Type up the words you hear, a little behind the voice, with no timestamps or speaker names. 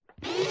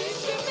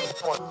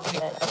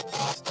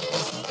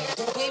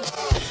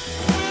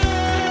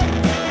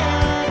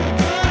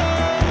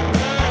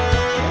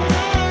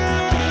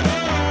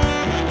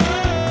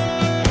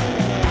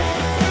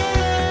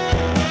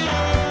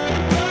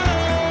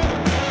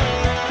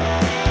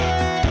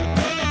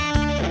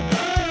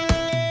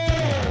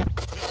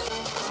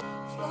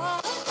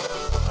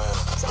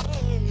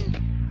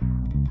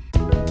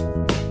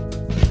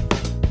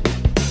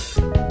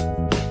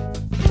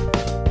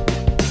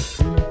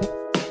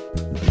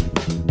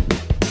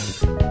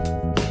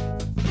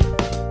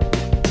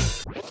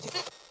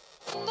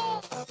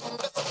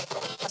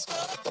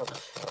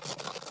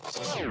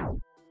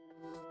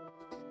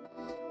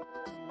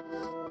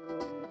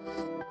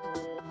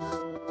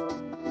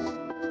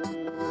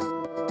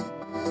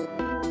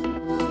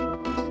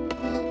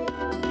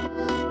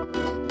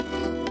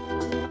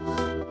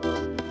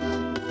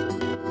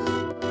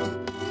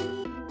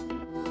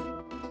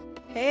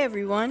Hey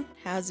everyone,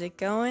 how's it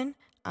going?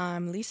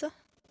 I'm Lisa.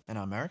 And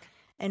I'm Eric.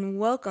 And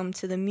welcome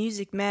to the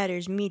Music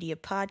Matters Media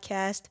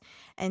Podcast.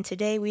 And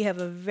today we have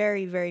a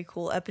very, very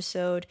cool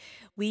episode.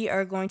 We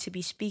are going to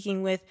be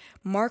speaking with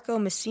Marco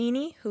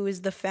Massini, who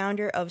is the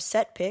founder of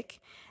SetPick.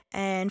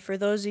 And for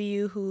those of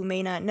you who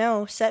may not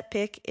know,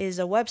 SetPick is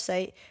a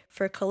website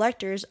for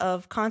collectors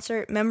of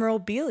concert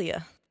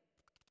memorabilia.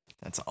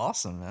 That's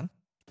awesome, man.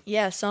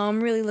 Yeah, so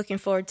I'm really looking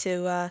forward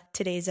to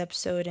today's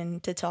episode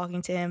and to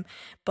talking to him.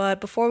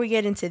 But before we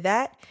get into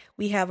that,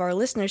 we have our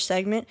listener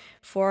segment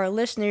for our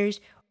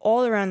listeners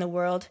all around the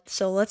world.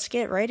 So let's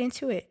get right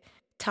into it.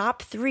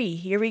 Top 3,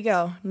 here we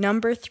go.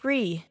 Number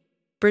 3,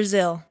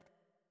 Brazil.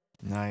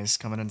 Nice,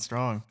 coming in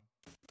strong.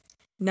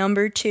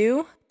 Number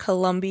 2,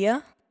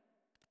 Colombia.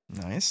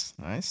 Nice.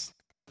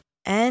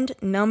 And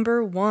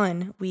number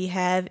 1, we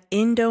have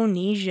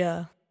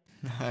Indonesia.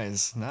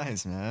 Nice,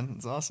 man.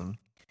 That's awesome.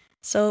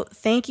 So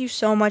thank you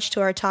so much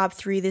to our top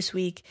 3 this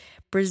week,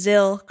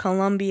 Brazil,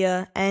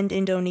 Colombia, and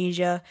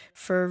Indonesia,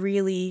 for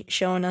really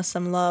showing us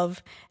some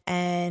love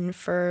and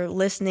for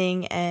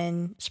listening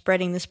and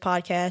spreading this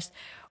podcast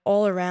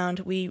all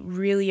around. We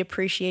really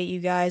appreciate you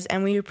guys,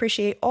 and we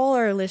appreciate all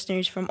our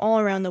listeners from all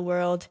around the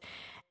world.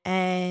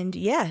 And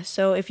yeah,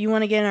 so if you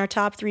want to get in our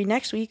top 3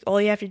 next week,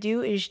 all you have to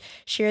do is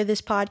share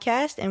this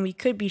podcast, and we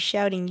could be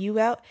shouting you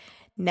out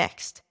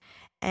next.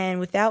 And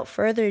without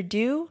further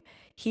ado,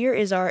 here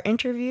is our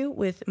interview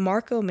with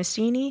Marco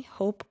Massini.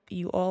 Hope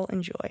you all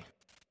enjoy.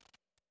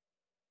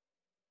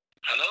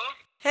 Hello?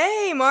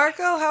 Hey,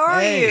 Marco, how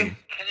are you?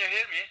 Can you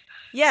hear me?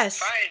 Yes.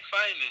 Fine.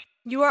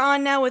 You are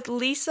on now with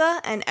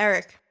Lisa and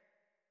Eric.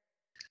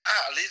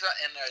 Lisa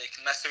and Eric.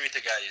 Nice to meet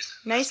you guys.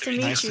 Nice to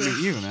meet Nice to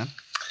meet you, man.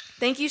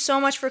 Thank you so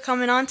much for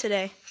coming on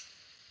today.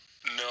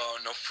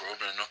 No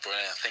problem.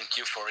 Thank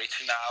you for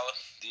reaching out.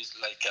 This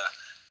is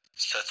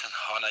such an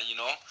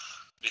honor,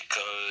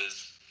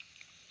 because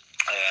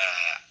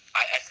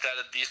I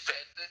started this,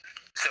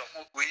 so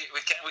we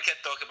can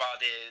talk about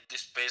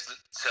this space.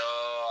 So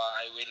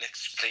I will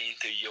explain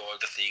to you all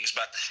the things.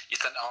 But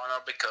it's an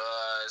honor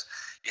because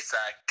it's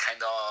a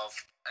kind of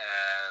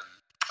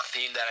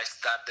thing that I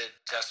started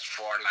just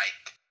for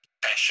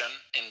passion,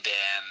 and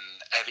then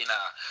having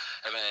a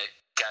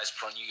guys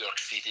from New York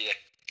City that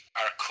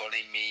are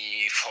calling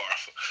me for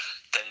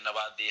telling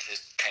about this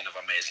is kind of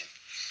amazing.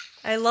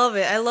 I love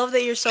it. I love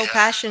that you're so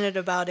passionate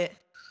about it.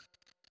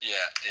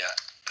 Yeah.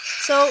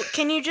 So,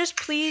 can you just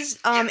please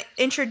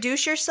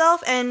introduce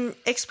yourself and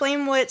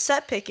explain what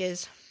SetPick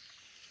is?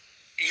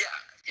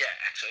 Yeah.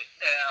 Actually,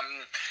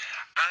 I'm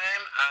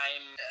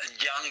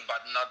young,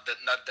 but not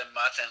that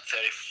much. I'm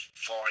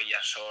 34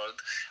 years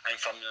old. I'm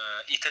from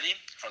Italy,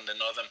 from the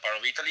northern part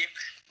of Italy,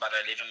 but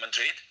I live in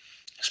Madrid,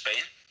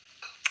 Spain.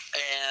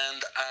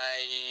 And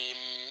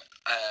I'm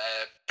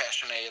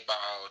passionate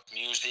about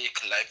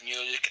music, live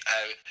music.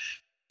 I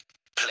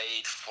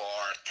played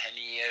for 10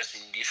 years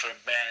in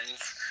different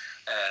bands,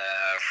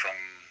 from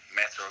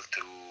metal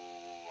to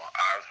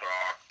art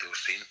rock to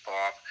synth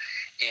pop,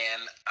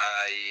 and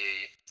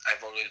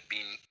I've always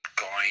been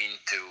going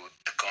to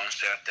the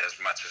concert as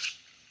much as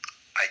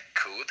I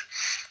could.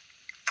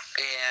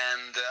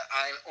 And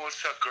I'm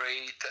also a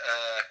great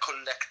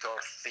collector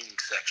of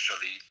things,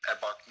 actually,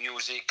 about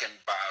music and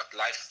about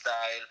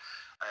lifestyle.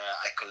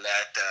 I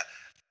collect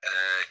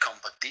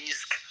compact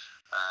disc.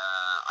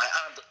 I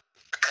am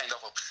kind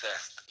of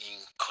obsessed in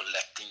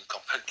collecting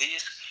compact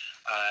disc.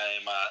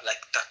 I'm a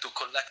tattoo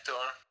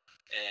collector,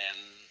 and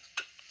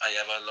I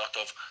have a lot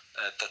of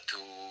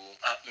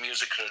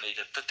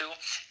music-related tattoo.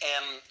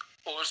 And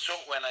also,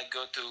 when I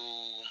go to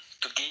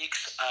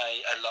gigs,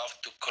 I love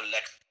to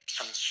collect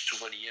some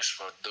souvenirs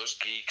for those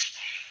gigs,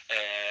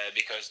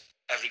 because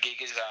every gig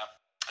is a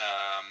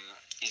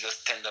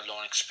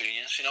standalone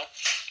experience,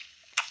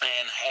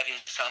 and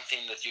having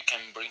something that you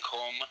can bring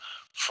home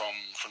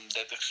from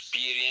that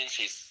experience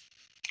is,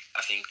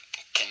 I think,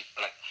 can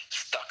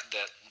stuck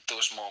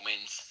those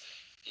moments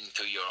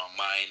into your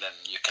mind, and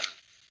you can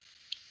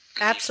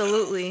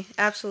Absolutely.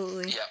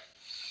 Yeah.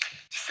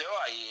 So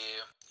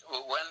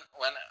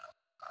when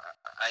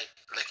I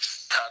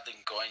started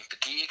going to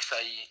gigs,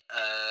 I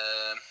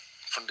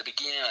from the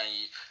beginning,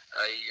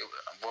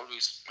 I'm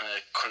always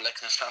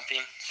collecting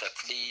something, set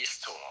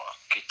list or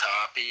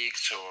guitar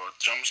picks or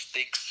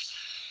drumsticks.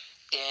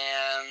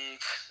 And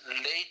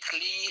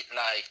lately,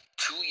 like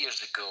 2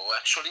 years ago,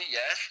 actually,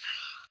 yes,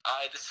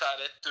 I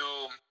decided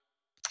to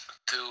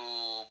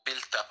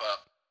build up a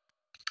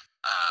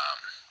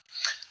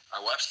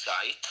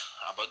website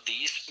about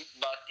this,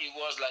 but it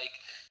was like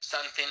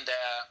something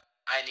that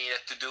I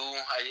needed to do.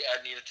 I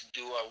needed to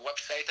do a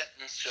website,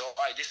 and so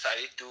I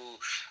decided to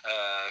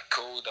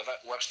code a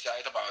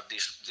website about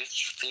this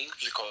thing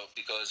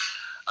because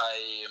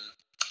I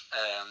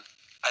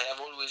I have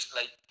always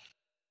like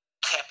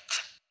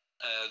kept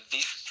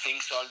these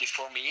things only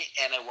for me,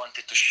 and I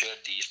wanted to share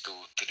these to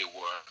the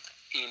world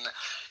in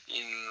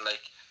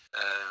like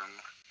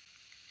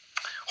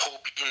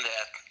hoping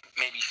that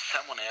maybe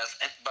someone else,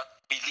 but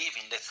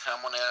believing that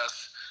someone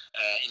else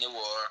in the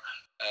war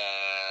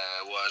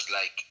was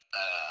like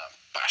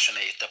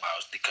passionate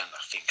about the kind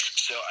of things.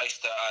 So I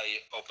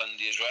opened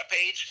this web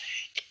page,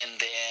 and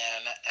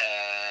then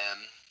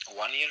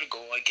 1 year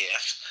ago, I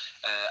guess,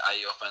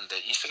 I opened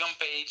the Instagram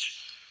page,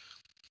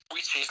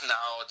 which is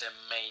now the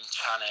main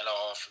channel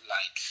of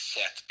like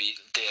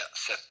the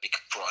Setpick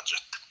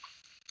project,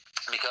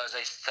 because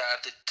I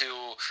started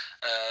to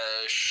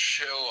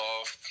show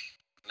off.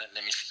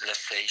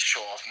 Let's say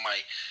show off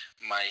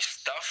my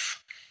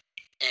stuff,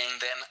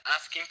 and then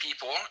asking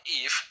people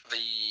if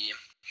they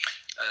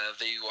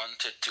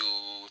wanted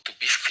to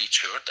be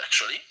featured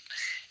actually,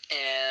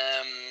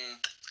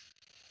 and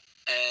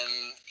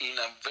in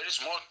a very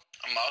small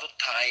amount of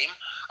time,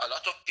 a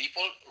lot of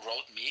people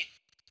wrote me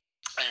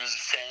and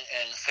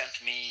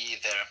sent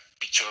me their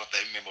picture of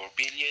their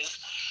memorabilia,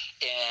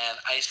 and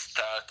I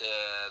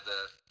started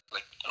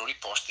like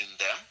reposting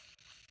them.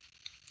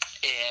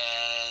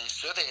 And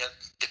so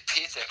the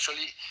page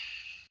actually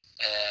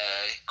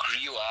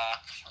grew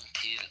up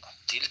until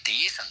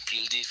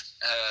this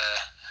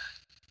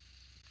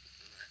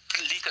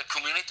little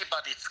community,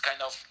 but it's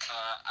kind of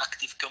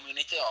active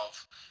community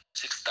of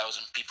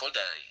 6,000 people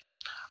that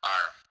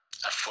are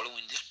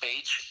following this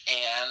page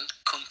and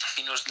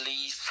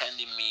continuously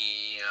sending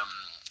me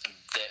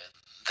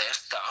their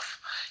stuff.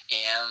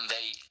 And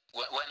they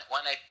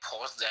when I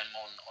post them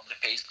on the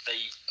page, they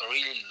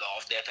really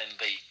love that, and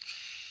they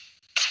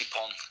keep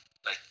on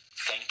like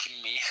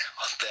thanking me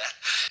on that.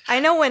 I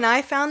know when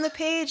I found the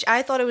page,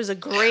 I thought it was a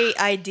great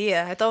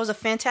idea. I thought it was a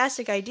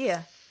fantastic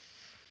idea.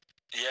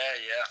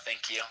 Yeah,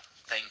 thank you.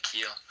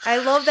 I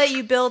love that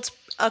you built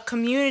a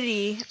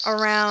community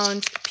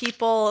around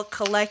people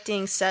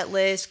collecting set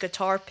lists,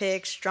 guitar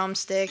picks,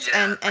 drumsticks,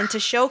 and to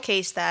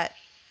showcase that.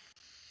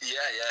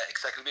 Yeah,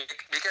 exactly.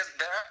 Because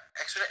there are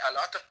actually a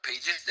lot of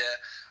pages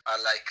that are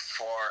like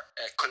for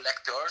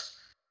collectors,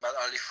 but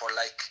only for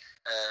like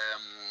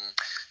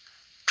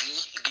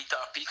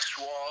guitar pick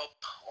swap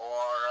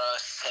or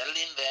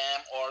selling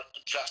them, or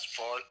just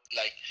for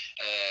like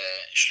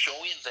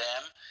showing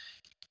them.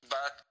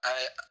 But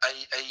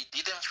I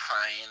didn't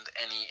find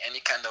any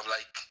kind of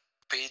like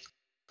page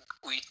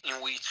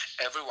in which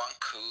everyone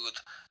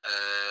could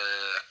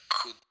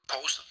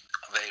post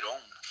their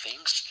own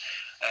things.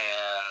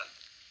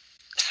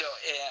 So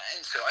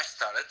I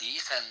started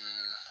this, and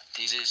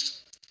this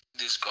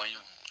is going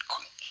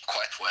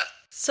quite well.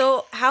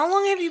 So how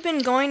long have you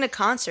been going to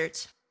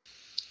concerts?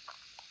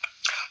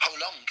 How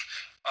long?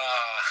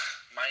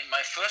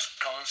 My first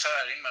concert,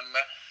 I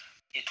remember,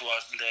 it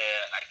was the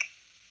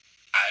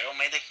Iron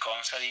Maiden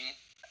concert in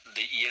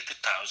the year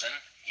 2000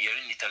 here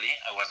in Italy.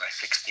 I was like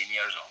 16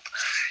 years old,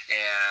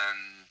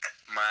 and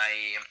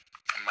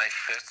my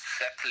first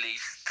set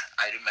list,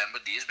 I remember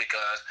this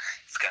because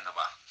it's kind of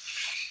a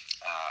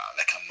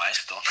like a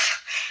milestone.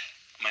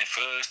 My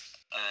first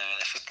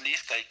set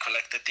list, I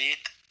collected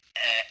it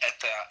at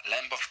a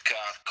Lamb of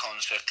God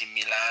concert in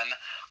Milan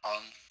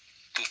on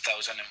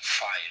 2005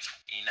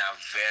 in a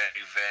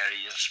very,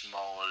 very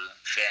small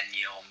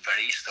venue,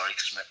 very historic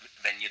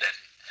venue that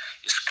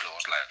is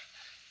closed like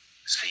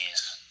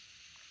since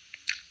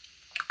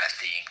I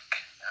think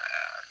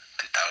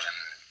 2010,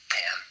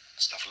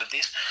 stuff like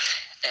this.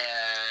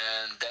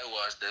 And that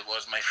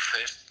was my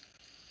first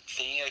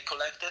thing I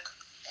collected,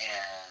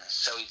 and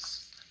so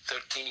it's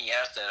 13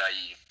 years that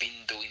I've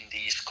been doing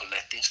this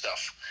collecting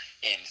stuff,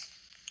 and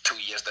 2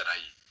 years that I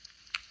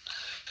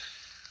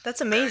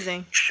That's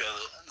amazing.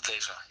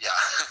 Yeah.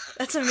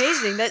 That's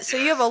amazing. So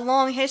you have a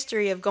long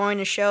history of going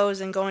to shows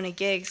and going to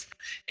gigs.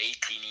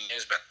 18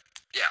 years, but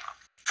yeah,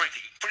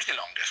 pretty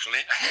long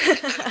actually.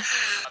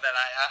 That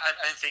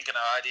I'm thinking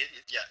about it.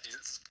 Yeah,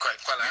 it's quite.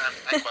 I'm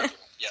quite long.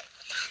 Yeah.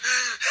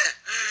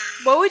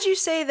 What would you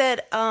say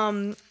that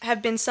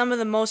have been some of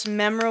the most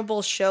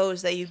memorable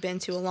shows that you've been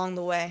to along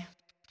the way?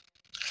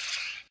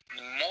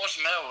 Most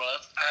memorable.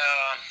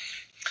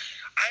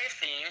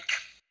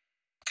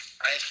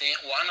 I think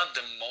one of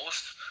the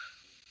most.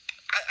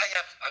 I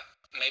have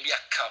maybe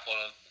a couple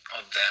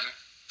of them,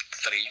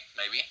 3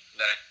 maybe,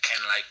 that I can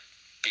like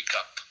pick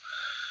up.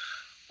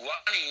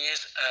 One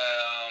is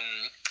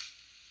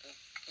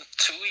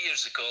 2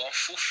 years ago,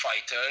 Foo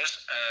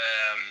Fighters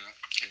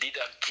did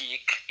a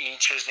gig in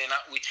Cesena,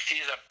 which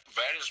is a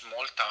very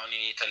small town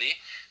in Italy,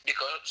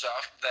 because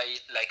of they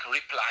like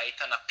replied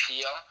an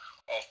appeal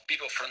of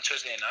people from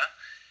Cesena.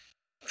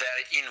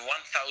 There, in 1,000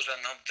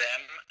 of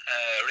them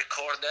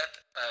recorded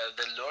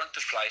the "Learn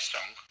to Fly"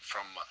 song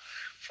from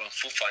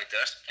Foo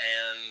Fighters,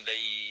 and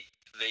they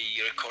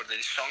recorded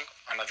this song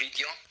on a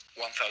video,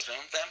 1,000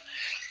 of them,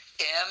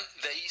 and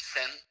they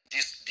sent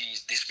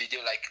this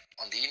video like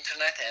on the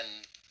internet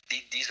and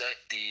did this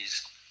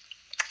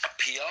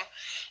appeal,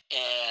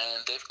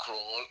 and Dave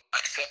Grohl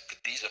accepted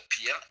this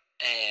appeal,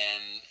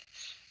 and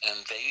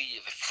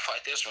the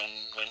fighters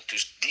went to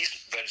this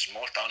very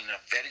small town in a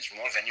very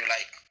small venue,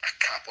 like a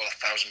couple of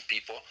thousand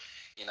people,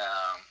 in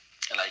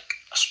like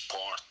a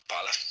sport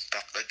palace,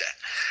 stuff like that.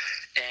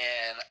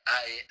 And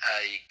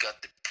I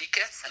got the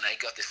tickets and I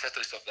got the set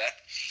list of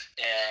that,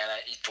 and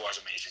it was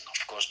amazing,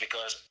 of course,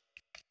 because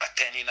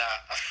attending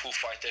a Foo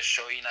Fighters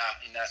show in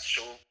a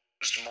so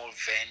small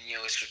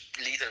venue, it's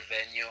a little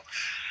venue,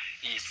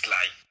 is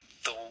like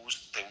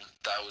those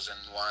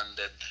 1,001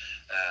 that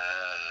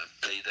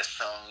play the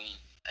song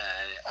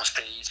on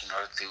stage in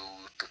order to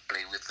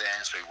play with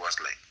them. So it was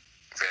like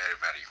very,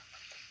 very,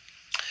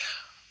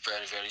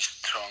 very, very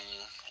strong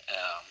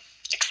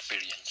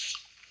experience.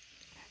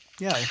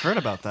 Yeah, I heard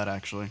about that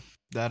actually.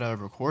 That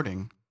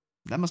recording,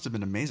 that must have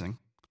been amazing.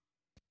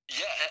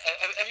 Yeah,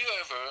 have you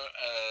ever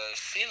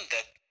seen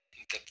that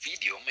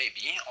video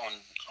maybe on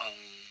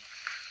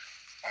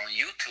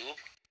YouTube?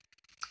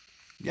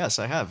 Yes,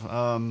 I have.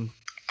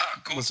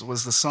 Cool.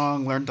 Was the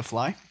song "Learn to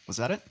Fly"? Was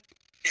that it?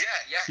 Yeah.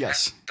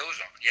 Yes. Those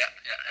one. Yeah.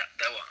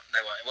 That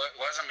one. It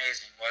was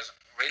amazing. It was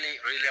really,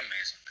 really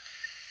amazing.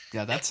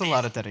 Yeah, that's a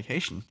lot of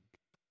dedication.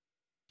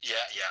 Yeah,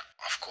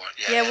 of course.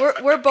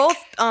 Yeah, we're both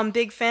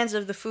big fans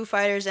of the Foo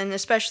Fighters, and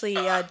especially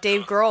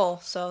Dave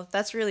Grohl. So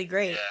that's really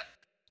great.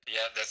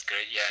 Yeah, that's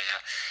great. Yeah.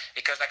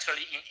 Because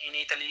actually, in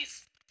Italy,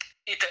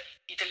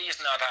 Italy is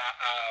not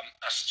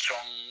a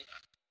strong,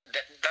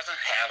 that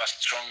doesn't have a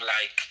strong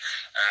like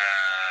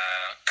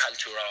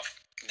culture of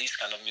this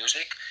kind of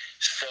music.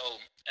 So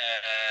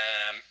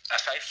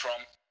aside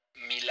from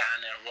Milan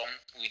and Rome,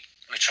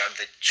 which are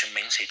the two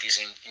main cities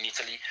in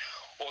Italy,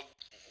 all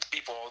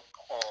people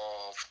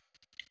of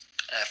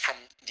from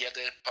the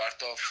other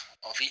part of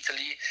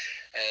Italy,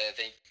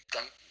 they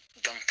don't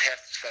have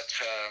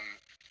such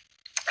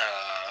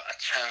a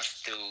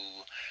chance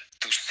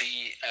to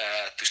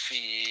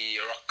see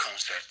rock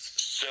concerts.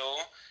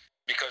 So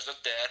because of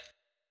that,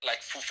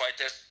 like Foo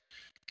Fighters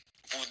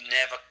would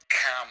never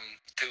come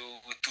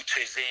to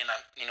Cesena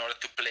in order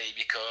to play,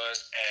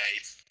 because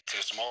it's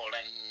too small,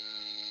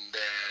 and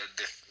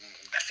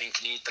I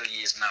think in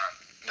Italy is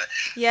not.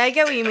 Yeah, I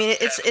get what you mean.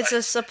 It's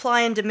a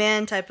supply and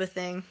demand type of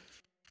thing.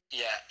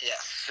 Yeah.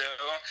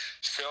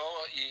 So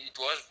it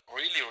was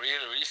really,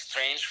 really, really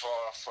strange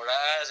for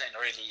us, and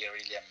really,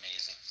 really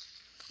amazing.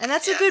 And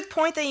that's a good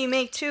point that you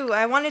make too.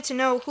 I wanted to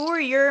know, who were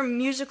your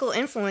musical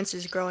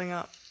influences growing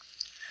up?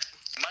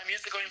 My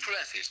musical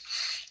influences.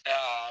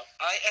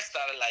 I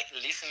started like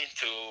listening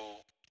to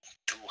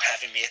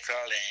heavy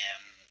metal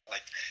and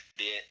like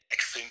the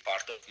extreme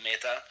part of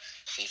metal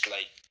since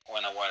like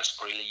when I was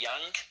really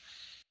young,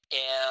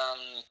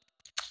 and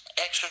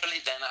actually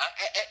then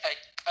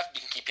I've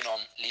been keeping on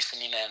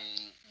listening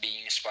and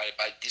being inspired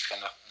by this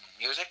kind of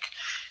music,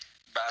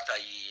 but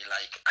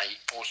I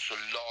also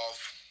love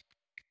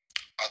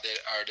other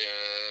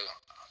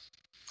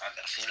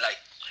things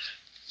like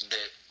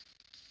the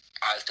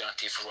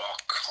alternative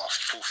rock of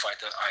Foo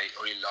Fighters. I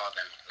really love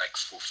them, like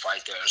Foo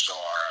Fighters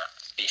or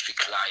Biffy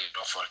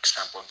Clyro, for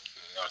example,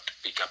 to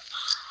pick up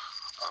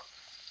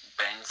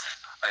bands.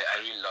 I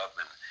really love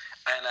them,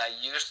 and I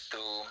used to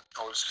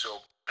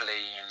also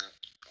play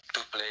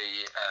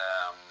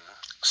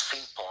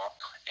synth pop,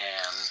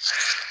 and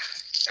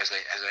as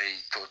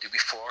I told you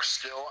before,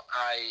 so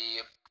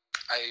I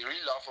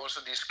really love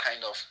also this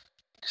kind of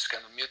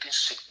music,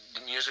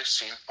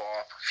 synth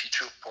pop,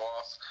 future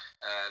pop,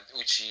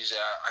 which is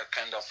a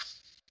kind of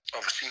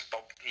synth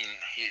pop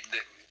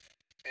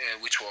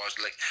which was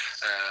like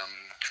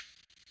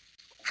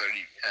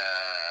very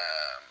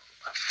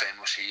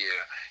famous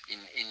here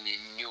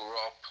in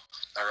Europe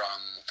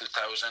around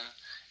 2000,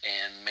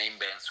 and main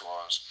bands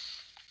were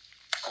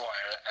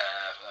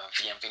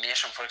VMV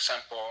Nation, for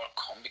example,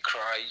 Combi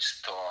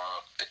Christ,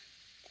 or the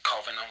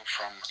Covenant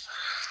from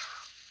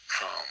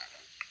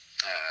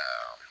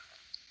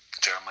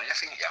Germany, I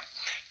think, yeah.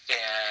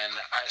 And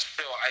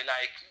I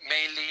like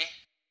mainly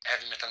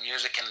heavy metal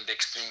music and the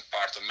extreme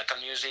part of metal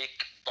music,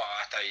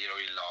 but I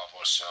really love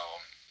also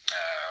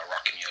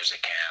rock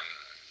music and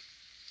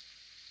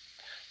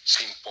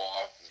synth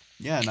pop.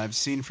 Yeah, and I've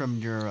seen from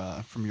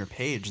your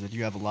page that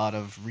you have a lot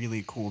of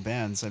really cool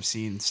bands. I've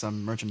seen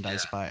some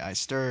merchandise by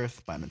Iced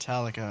Earth, by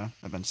Metallica,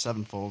 Avenged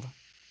Sevenfold.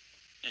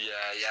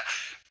 Yeah.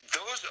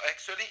 Those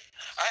actually,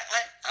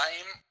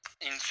 I'm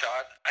in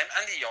charge.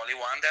 I'm the only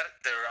one that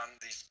run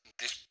this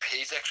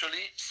page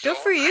actually. So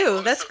good for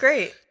you. That's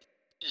great.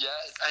 Yeah,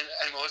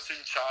 I'm also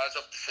in charge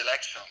of the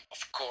selection,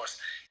 of course.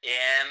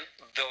 and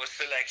those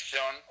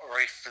selection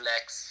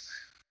reflects,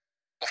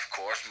 of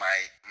course,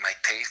 my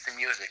taste in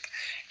music.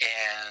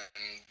 And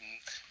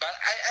but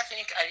I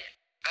think I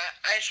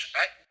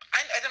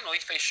don't know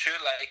if I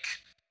should like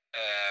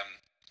um,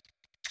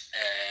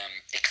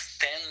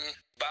 extend,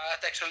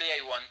 but actually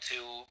I want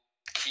to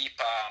keep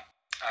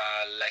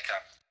like a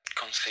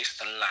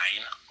consistent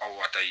line of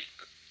what I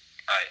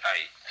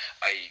I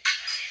I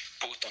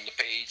put on the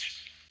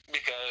page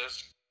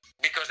because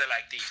I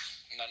like this,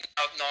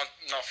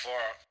 not for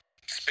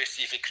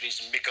specific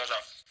reason, because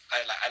of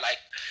I like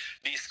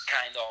this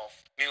kind of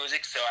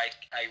music, so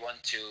I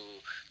want to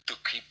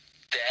keep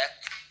that,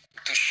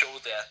 to show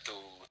that to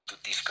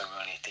this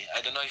community.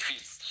 I don't know if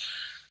it's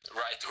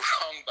right or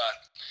wrong,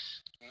 but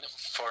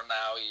for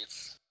now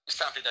it's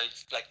something that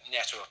is like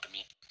natural to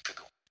me to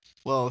do.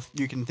 Well,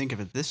 you can think of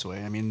it this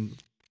way. I mean,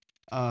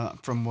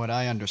 from what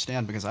I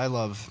understand, because I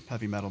love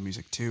heavy metal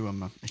music too,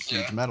 I'm a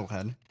huge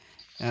metalhead.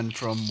 And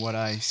from what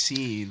I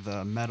see,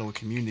 the metal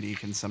community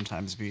can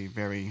sometimes be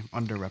very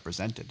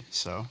underrepresented.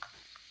 So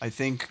I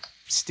think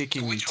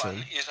sticking Which to...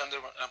 one is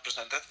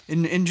underrepresented?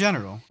 In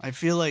general, I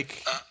feel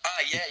like...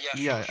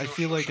 Yeah, I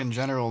feel like in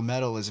general,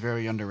 metal is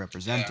very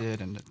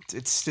underrepresented, and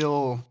it's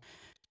still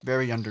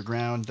very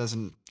underground,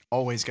 doesn't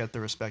always get the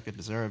respect it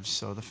deserves.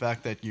 So the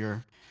fact that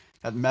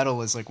that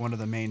metal is like one of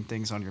the main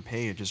things on your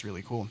page is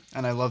really cool.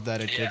 And I love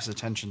that it gives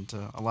attention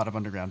to a lot of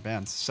underground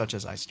bands, such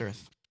as Iced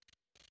Earth.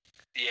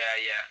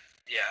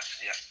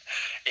 Yes.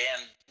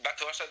 And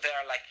but also there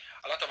are like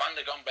a lot of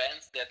underground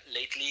bands that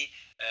lately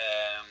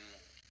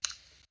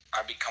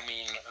are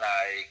becoming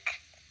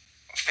like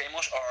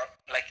famous, or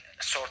like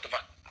sort of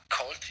a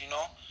cult,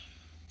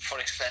 For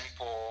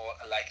example,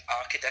 like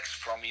Architects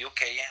from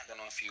UK. I don't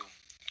know if you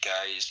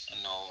guys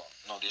know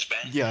this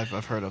band. Yeah,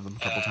 I've heard of them a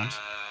couple times.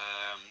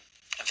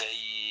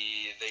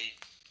 They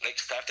like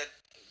started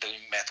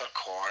doing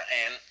metalcore,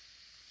 and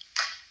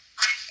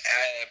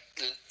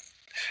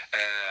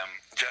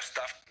just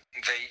after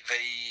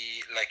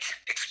they like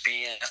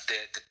experienced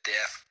the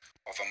death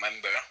of a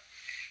member,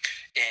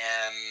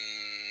 and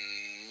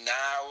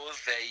now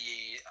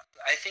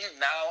I think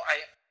now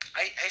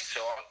I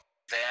saw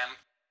them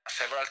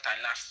several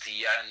times last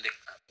year, and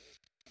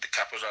the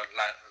couples are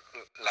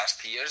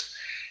last years,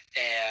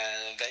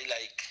 and they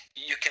like,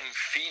 you can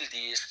feel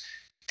these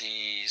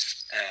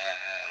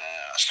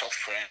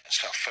suffer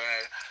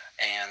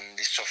and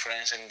this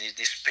sufferance and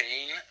this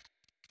pain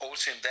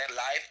also in their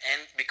life,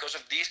 and because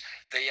of this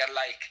they are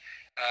like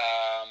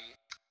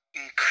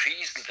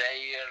increase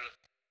their,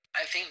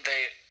 I think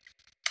their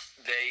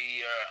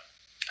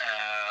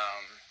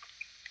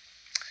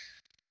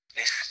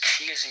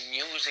skills in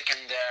music,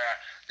 and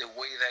the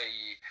way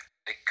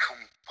they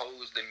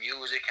compose the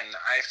music, and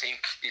I think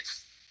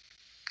it's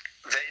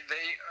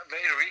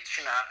they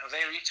reaching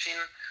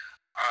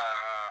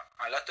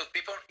a lot of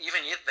people,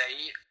 even if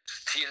they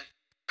still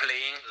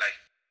playing like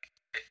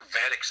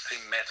very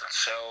extreme metal.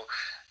 So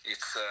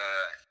it's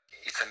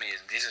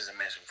amazing. This is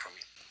amazing for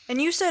me.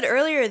 And you said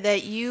earlier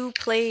that you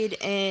played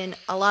in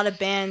a lot of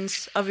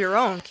bands of your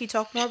own. Can you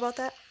talk more about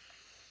that?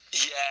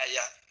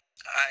 Yeah.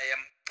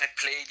 I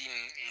played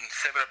in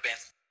several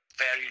bands,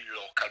 very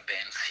local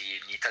bands here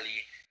in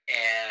Italy,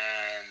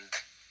 and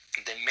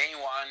the main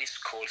one is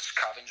called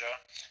Scavenger.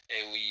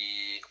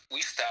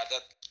 We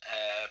started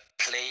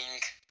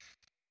playing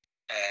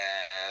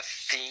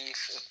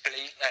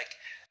playing like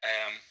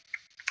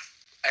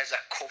as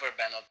a cover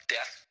band of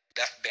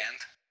Death Band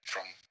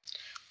from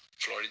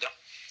Florida.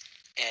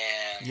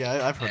 And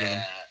yeah, I've heard of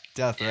them.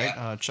 Death,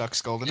 right? Chuck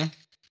Schuldiner?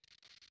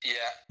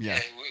 Yeah.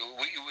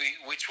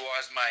 Which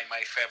was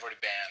my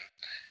favorite band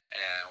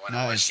when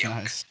I was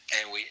young. Nice.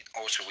 And we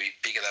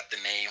picked up the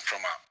name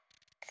from a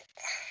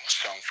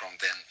song from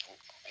them,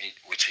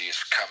 which is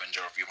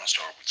Scavenger of Human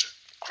Soul, which is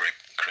a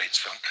great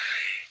song.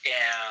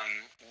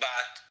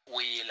 But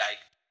we like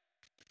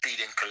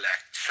didn't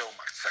collect so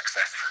much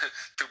success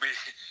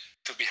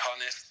to be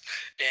honest,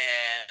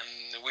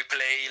 and we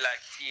play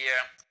like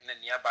here in the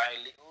nearby.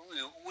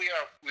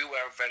 We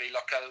were very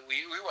local.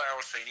 We were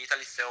also in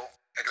Italy, so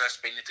as I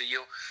explained it to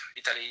you,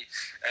 Italy,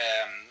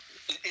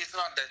 it's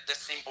not the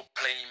simple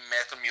playing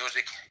metal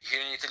music here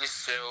in Italy.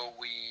 So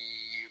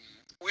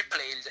we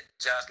played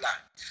just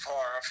like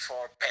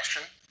for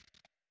passion.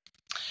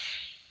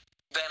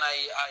 Then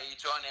I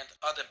joined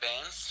other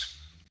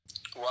bands.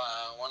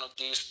 One of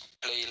these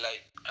played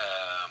like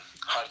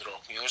hard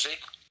rock music,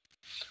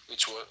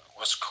 which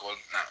was called,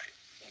 now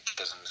it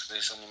doesn't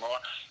exist anymore,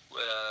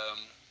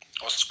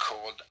 was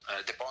called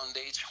The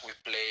Bondage. We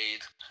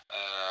played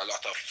a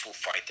lot of Foo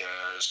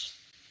Fighters,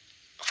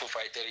 Foo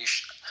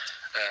Fighter-ish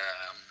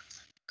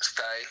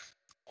style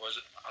was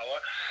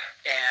our,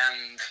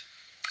 and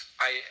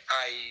I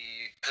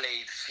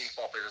played synth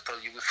pop, as I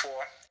told you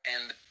before,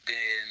 and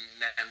the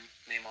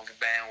name of the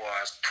band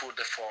was Tour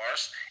de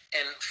Force.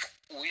 And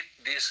with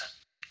this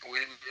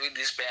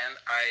band,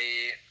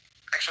 I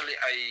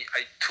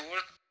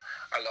toured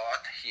a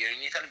lot here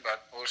in Italy,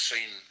 but also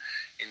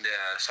in in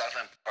the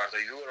southern part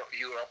of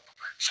Europe,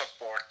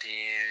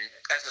 supporting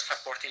as a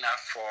supporting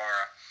act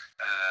for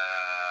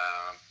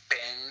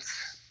bands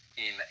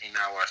in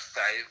our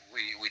style,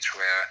 which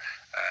were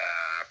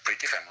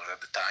pretty famous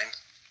at the time,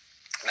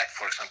 like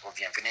for example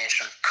the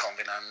Nation,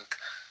 Covenant,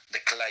 the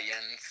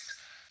Clients,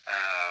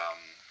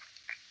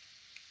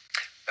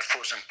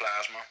 Frozen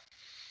Plasma.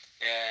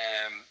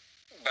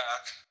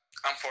 But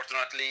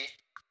unfortunately,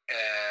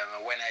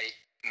 when I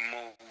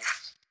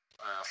moved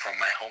from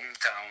my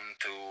hometown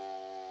to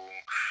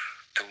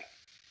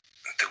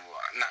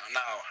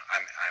now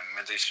I'm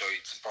Madrid, so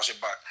it's impossible.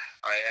 But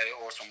I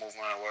also moved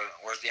when I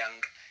was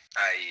young.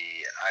 I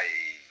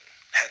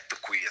had to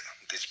quit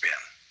this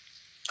band,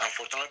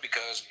 unfortunately,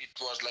 because it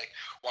was like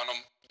one of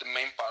the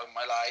main part of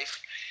my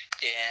life,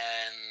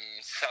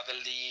 and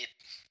suddenly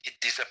it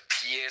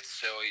disappeared.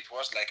 So it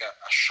was like a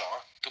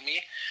shock to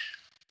me.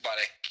 But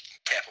I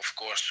kept, of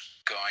course,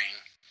 going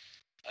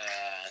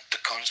to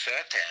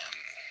concert,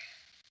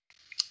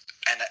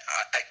 and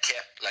I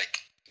kept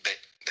like the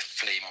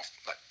flame of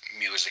like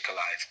music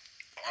alive,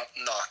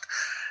 not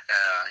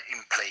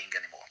in playing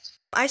anymore.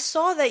 I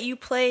saw that you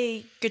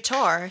play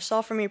guitar. I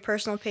saw from your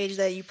personal page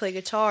that you play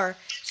guitar.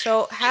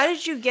 So how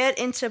did you get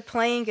into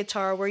playing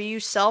guitar? Were you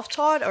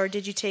self-taught or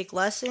did you take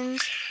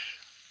lessons?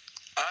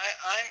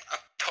 I'm a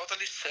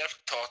totally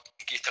self-taught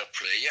guitar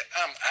player.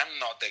 I'm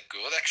not that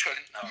good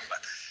actually, no,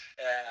 but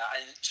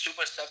I'm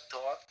super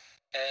self-taught,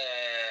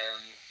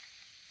 and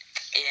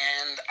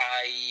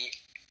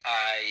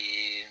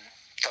I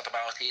thought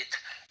about it.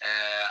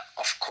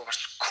 Of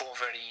course,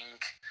 covering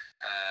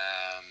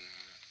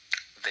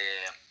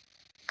the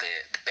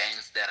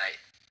bands that I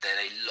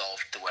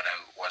loved when I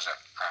was a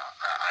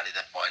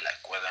little boy,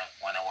 like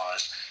when I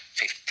was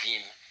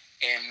 15,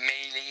 and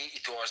mainly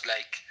it was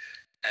like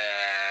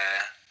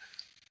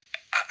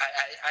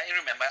I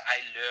remember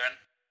I learned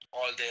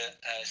all the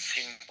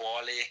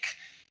symbolic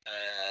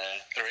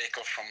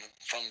record from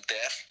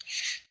Death,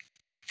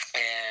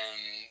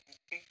 and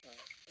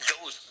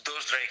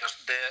those records,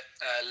 the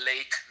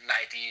late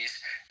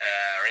 90s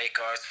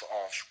records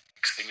of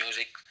extreme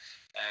music,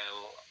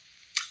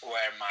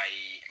 were my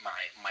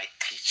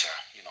teacher,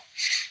 you know.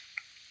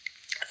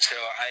 So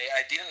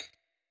I didn't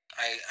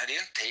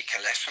take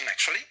a lesson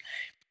actually,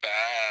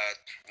 but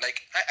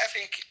like I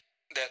think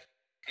that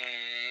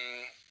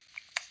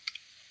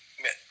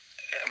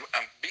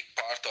a big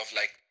part of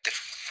like the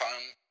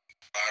fun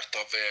part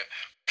of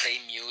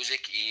playing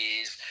music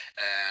is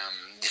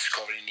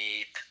discovering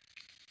it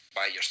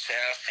by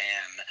yourself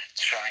and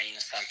trying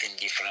something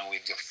different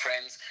with your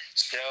friends.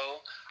 So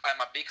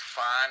I'm a big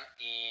fan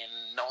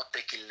in not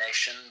taking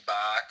lesson,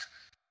 but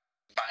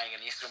buying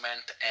an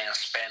instrument and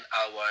spend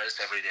hours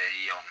every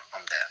day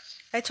on that.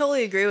 I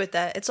totally agree with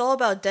that. It's all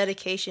about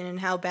dedication and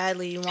how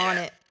badly you want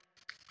it.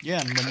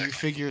 Yeah, and when you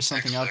figure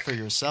something out for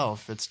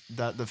yourself, it's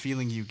that the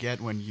feeling you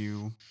get when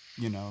you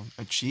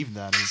achieve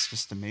that is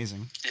just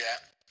amazing. Yeah,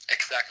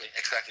 exactly.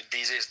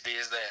 This is the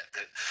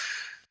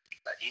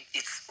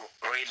it's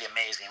really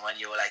amazing when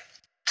you like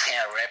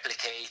can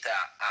replicate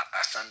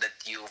a song that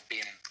you've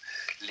been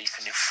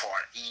listening for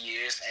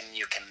years and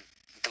you can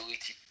do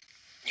it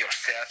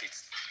yourself.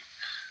 It's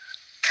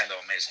kind of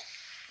amazing.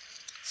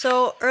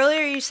 So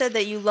earlier you said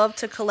that you love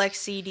to collect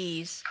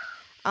CDs.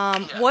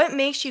 What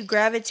makes you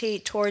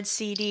gravitate towards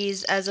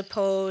CDs as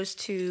opposed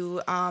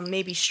to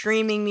maybe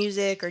streaming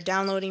music or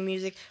downloading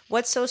music?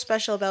 What's so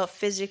special about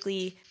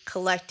physically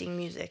collecting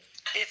music?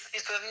 It's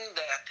something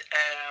that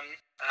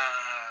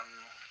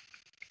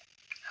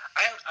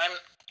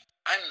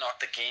I'm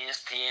not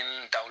against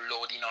in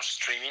downloading or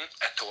streaming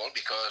at all,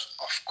 because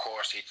of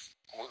course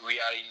we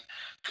are in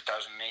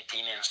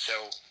 2018 and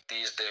so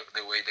this is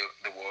the way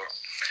the world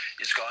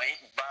is going.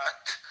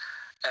 But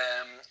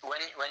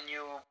when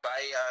you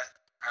buy a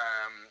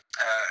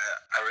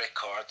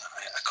record,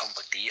 a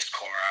compact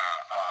disc or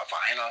a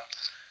vinyl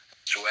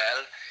as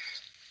well,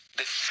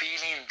 the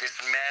feeling, the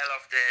smell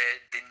of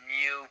the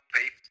new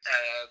paper,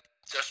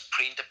 just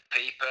printed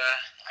paper,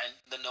 I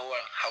don't know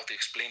how to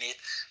explain it,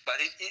 but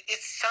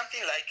it's something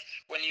like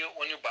when you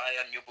buy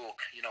a new book,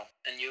 you know,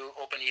 and you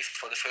open it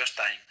for the first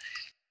time.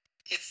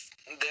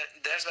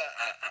 There's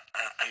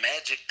a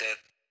magic that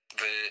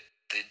the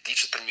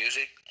digital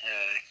music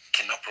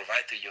cannot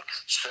provide to you.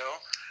 So,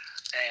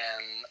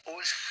 and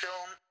also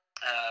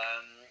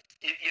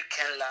you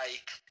can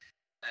like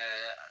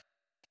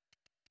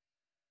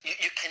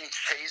you can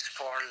chase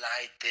for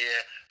like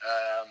the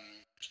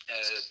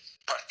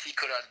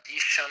particular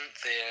edition,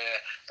 the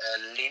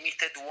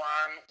limited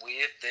one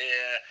with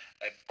the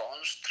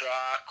bonus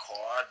track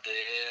or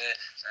the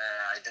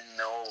I don't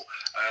know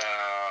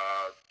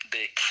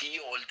the key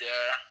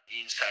holder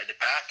inside the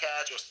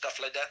package or stuff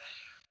like that,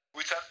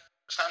 which are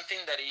something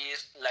that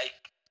is like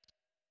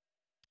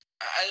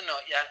I don't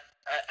know. Yeah,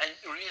 I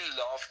really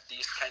love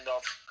this kind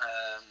of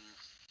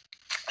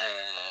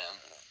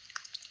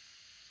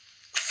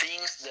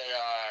things that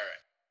are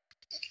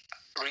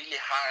really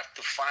hard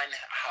to find,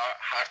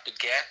 hard to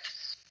get.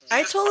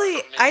 I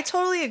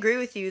totally agree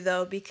with you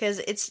though,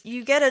 because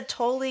you get a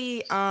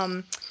totally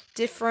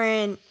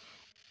different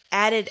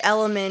added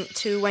element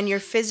to when you're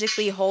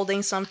physically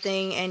holding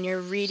something and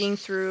you're reading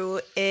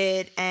through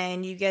it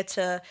and you get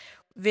to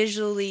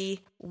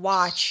visually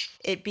watch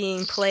it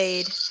being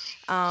played,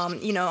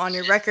 on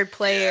your record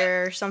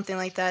player or something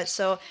like that.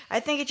 So I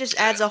think it just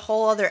adds a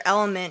whole other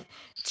element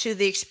to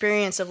the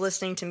experience of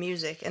listening to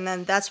music, and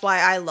then that's why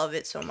I love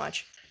it so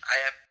much. I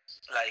have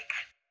like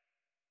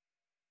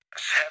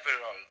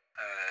several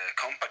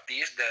compact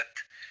discs that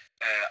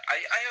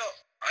I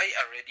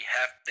already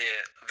have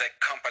the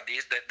compact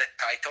disc, the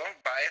title,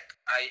 but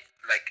I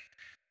like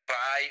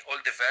buy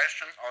all the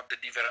version of the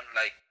different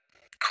like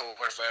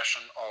cover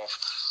version of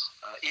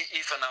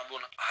if an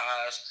album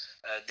has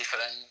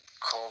different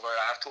cover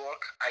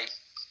artwork.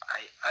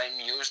 I'm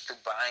used to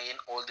buying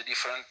all the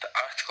different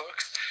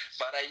artworks,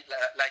 but I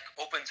like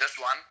open just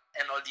one,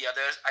 and all the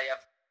others I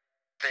have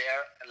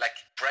there like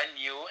brand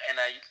new, and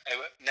I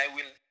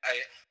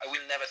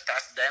will never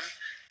touch them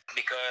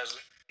because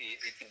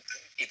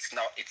it's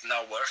not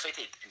worth it.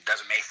 It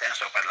doesn't make sense.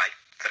 So, but like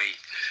three.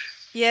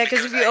 Yeah,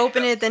 because if you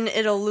open it, then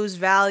it'll lose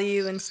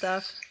value and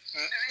stuff.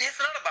 It's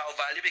not about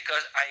value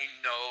because I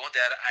know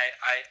that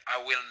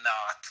I will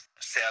not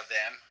sell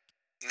them,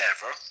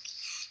 never.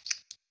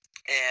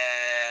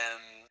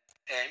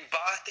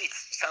 But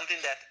it's something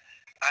that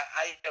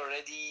I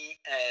already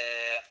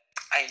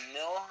I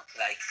know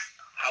like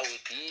how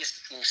it is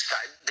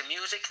inside. The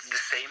music is the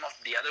same of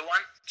the other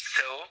one,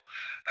 so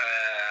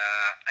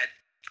I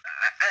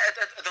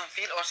don't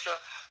feel also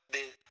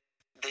the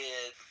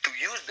to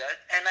use that,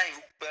 and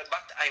but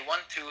I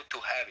want to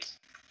have it.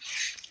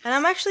 And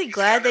I'm actually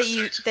glad that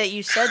you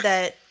said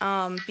that,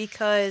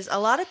 because a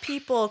lot of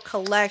people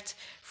collect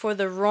for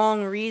the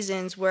wrong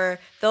reasons, where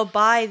they'll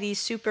buy these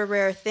super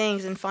rare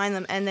things and find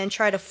them and then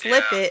try to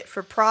flip it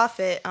for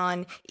profit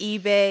on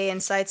eBay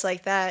and sites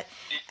like that.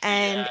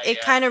 And it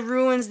kind of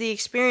ruins the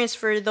experience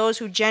for those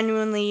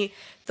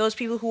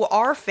people who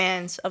are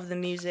fans of the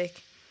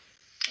music.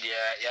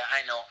 Yeah,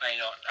 I know. I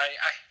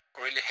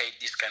really hate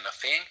this kind of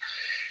thing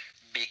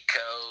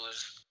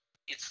because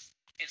it's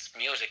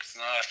music. It's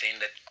not a thing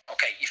that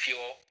if you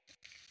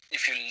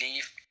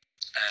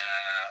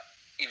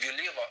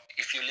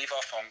live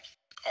off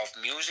of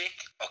music,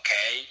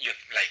 you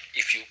like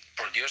if you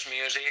produce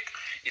music,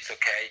 it's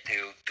okay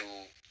to do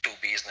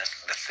business,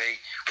 let's say,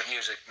 with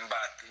music,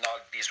 but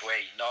not this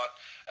way. Not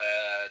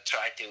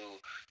try to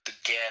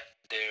get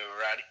the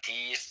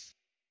rarities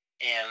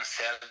and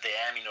sell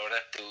them in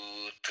order to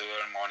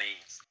earn money.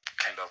 It's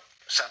kind of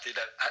something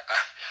that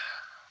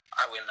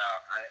I will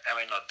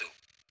not do.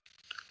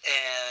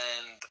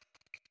 And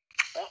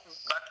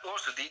but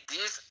also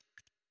this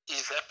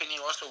is happening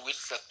also with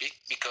Satpic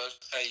because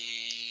I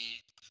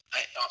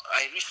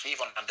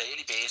receive on a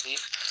daily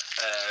basis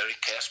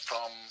requests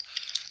from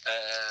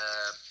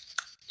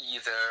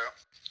either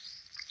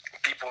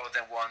people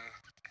that want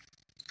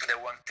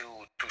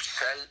to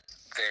sell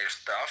their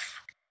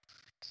stuff,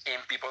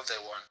 and people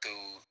that want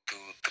to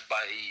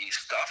buy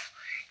stuff,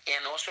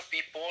 and also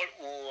people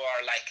who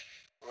are like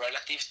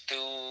relatives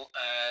to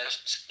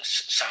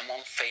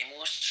someone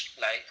famous,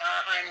 like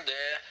I'm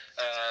the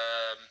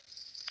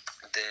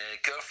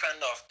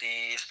girlfriend of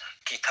this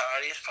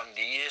guitarist from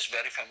this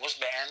very famous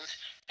band,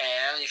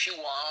 and if you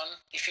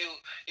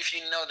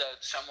know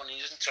that someone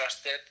is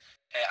interested,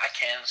 I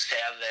can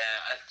sell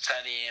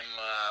him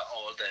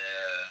all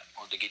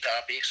the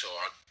guitar picks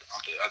or all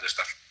the other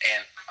stuff,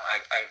 and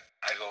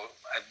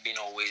I've been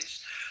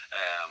always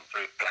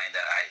replying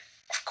that I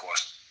of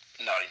course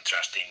not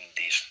interested in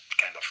these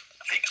kind of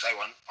things. I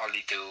want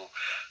only to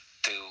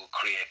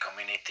create a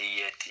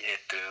community,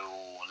 to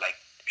like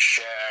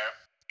share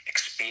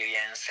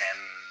experience and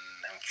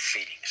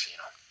feelings,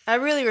 I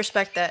really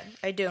respect that.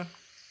 I do.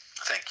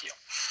 Thank you.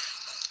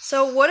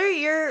 So what are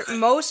your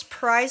most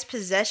prized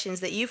possessions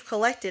that you've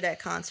collected at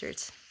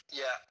concerts?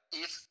 Yeah,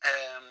 it's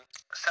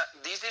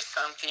this is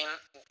something.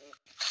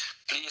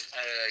 Please,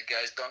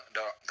 guys,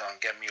 don't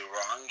get me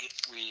wrong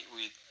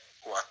with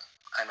what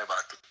I'm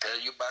about to tell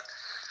you, but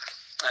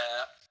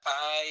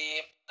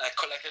I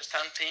collected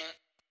something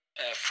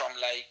from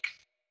like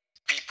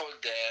people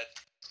that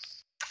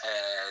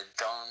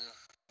don't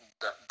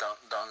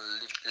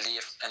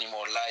live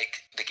anymore,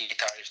 like the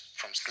guitarist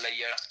from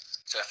Slayer,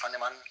 Jeff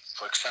Hanneman,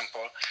 for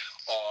example,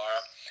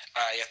 or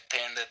I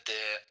attended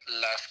the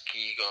last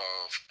gig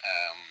of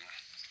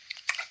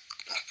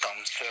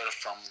Tom Sawyer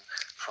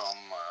from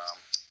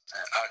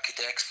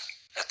Architects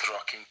at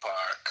Rocking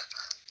Park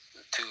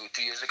two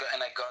years ago,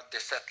 and I got the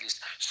set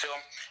list. So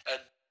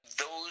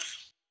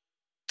those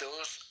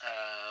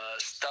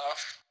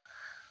stuff,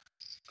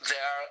 they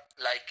are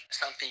like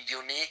something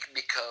unique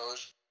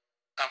because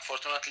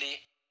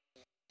unfortunately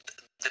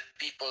the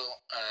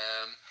people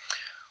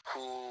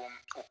who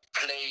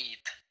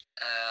played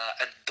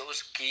at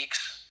those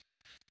gigs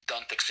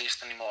don't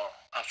exist anymore,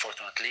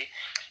 unfortunately,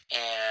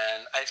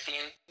 and I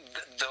think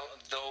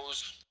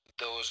those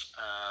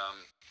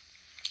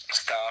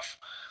stuff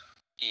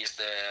is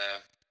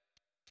the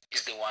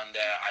one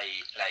that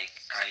I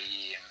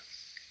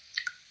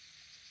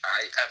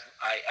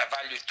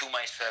value to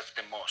myself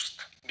the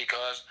most,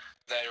 because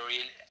they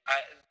really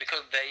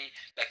because they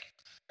like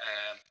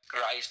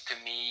rise to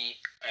me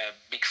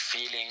big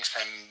feelings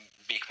and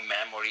big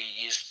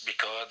memories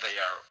because they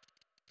are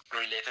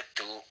related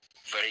to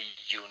very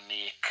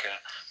unique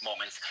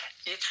moments.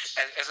 Each,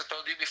 as I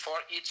told you before,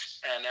 each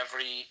and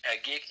every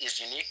gig is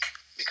unique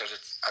because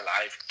it's a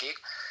live gig,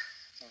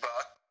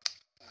 but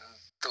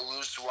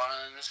those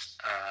ones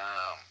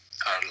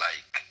are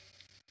like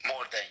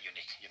more than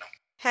unique, you know.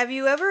 Have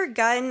you ever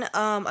gotten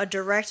a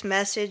direct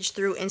message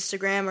through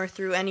Instagram or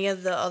through any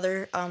of the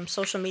other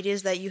social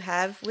medias that you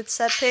have with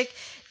SetPick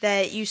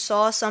that you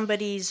saw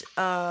somebody's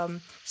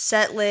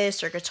set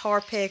list or guitar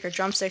pick or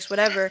drumsticks,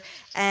 whatever,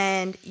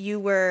 and you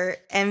were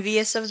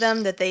envious of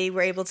them that they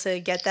were able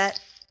to get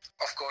that?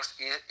 Of course,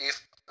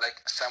 if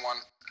like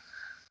someone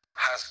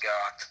has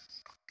got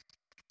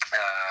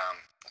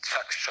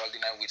Chuck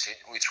Schuldiner,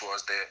 which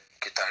was the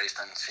guitarist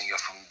and singer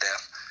from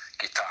Death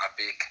guitar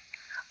pick,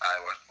 I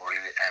was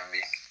really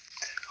envy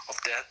of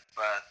that.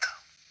 But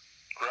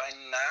right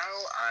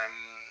now,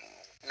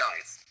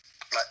 it's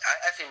like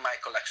I think my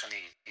collection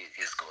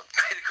is good,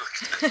 very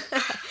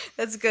good.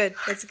 That's good.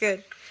 That's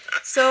good.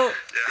 So, Yeah.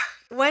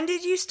 when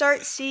did you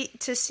start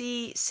to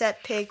see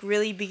SetPick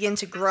really begin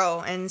to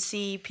grow and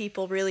see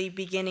people really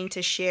beginning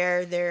to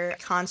share their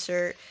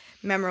concert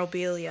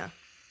memorabilia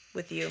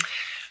with you?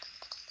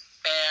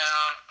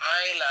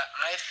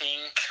 I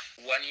think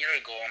 1 year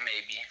ago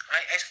maybe.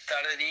 I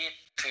started it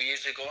 2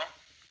 years ago,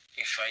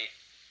 if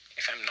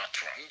I'm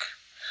not wrong.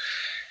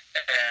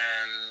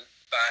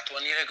 But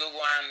 1 year ago,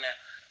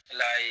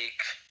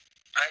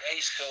 I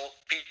saw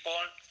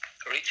people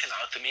reaching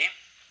out to me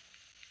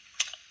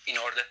in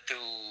order to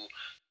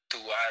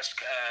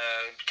ask,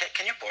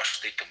 can you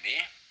post it to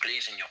me,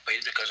 please, in your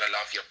page, because I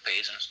love your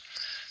page and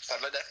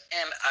stuff like that.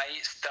 And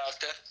I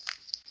started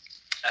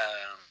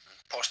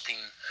posting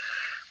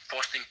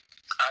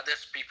other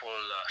people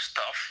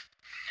stuff.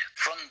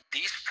 From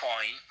this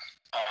point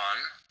on,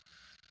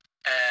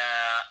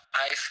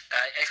 I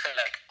felt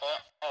like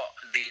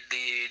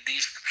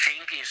this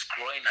thing is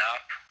growing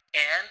up,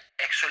 and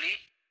actually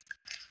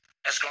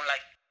has grown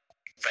like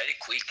very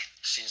quick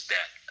since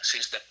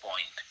that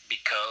point,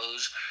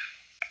 because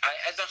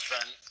I don't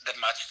spend that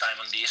much time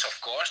on this, of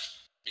course,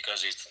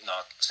 because it's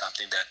not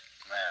something that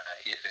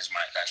is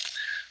my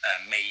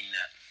main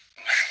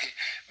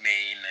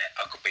main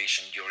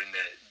occupation during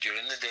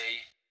the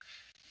day.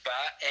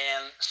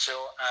 And so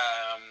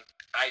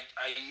I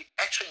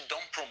actually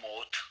don't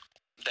promote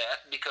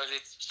that because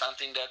it's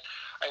something that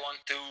I want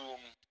to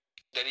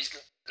that is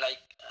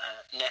like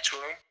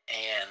natural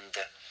and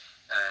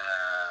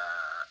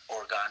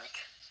organic.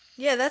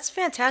 Yeah, that's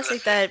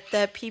fantastic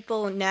that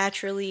people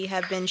naturally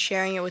have been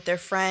sharing it with their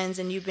friends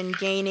and you've been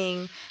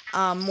gaining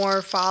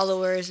more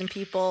followers and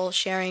people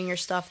sharing your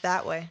stuff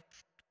that way.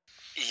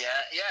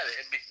 Yeah,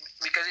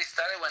 because it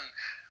started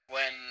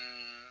when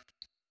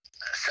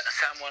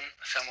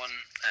someone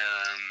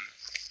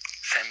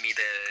sent me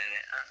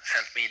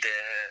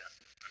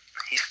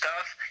his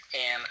stuff,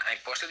 and I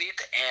posted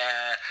it,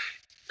 and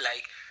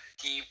like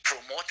he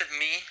promoted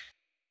me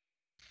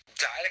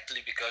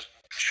directly because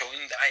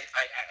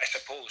I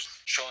suppose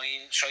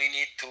showing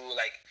it to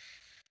like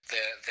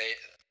the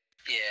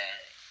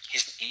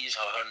his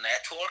or her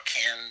network,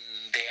 and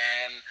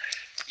then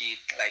it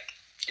like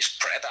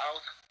spread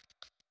out.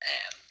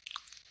 And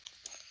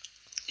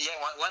yeah,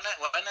 when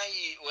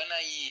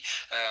I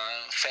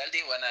felt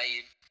it, when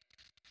I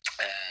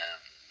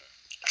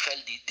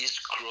felt this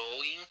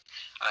growing,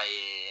 I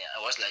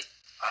was like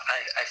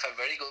I felt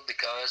very good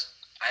because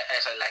I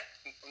felt like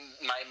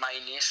my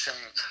initial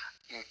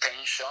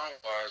intention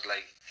was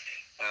like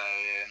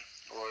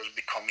was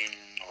becoming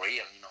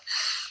real, you know.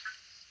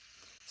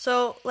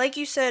 So, like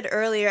you said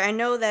earlier, I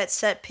know that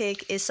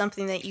SetPick is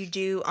something that you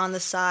do on the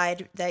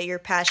side that you're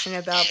passionate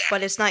about,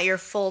 but it's not your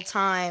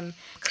full-time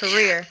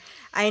career.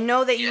 I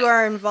know that you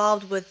are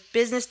involved with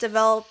business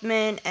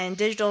development and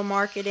digital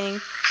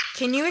marketing.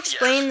 Can you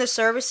explain the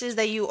services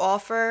that you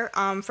offer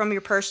from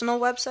your personal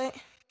website?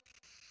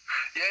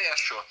 Yeah,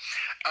 sure.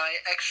 I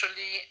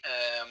actually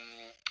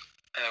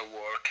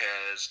work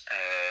as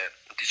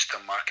a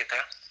digital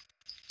marketer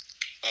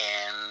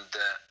and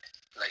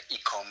like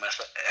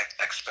e-commerce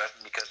expert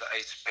because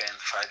I spent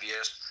 5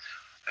 years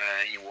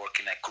in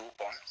working at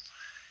Groupon,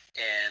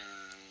 and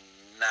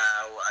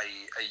now I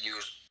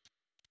use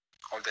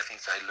all the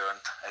things I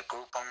learned at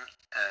Groupon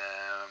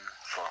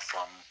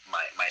from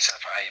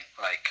myself. I'm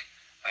like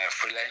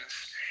freelance,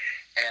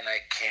 and I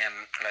can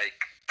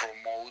like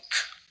promote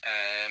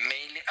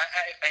mainly.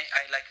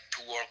 I like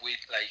to work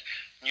with like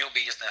new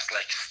business,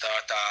 like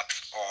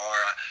startups or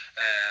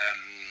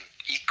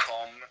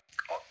e-com,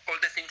 all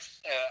the things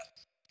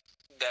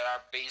that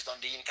are based on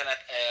the internet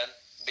and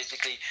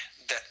basically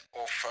that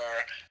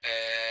offer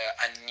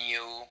a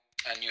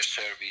new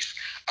service.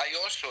 I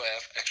also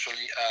have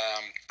actually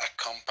a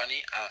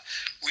company.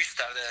 We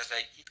started as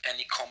an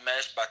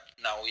e-commerce, but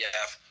now we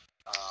have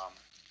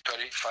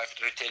 35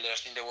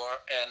 retailers in the world,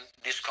 and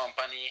this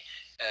company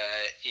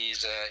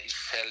is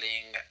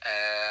selling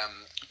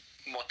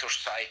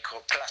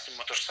classic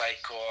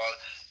motorcycle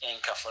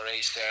and cafe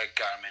racer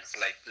garments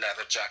like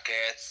leather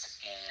jackets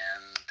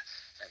and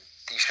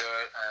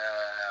t-shirt,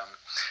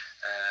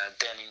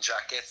 denim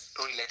jackets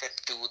related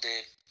to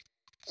the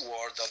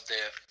world of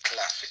the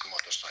classic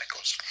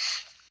motorcycles.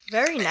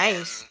 Very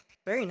nice.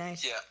 Very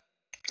nice. Yeah,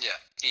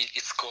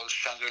 it's called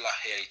Shangri-La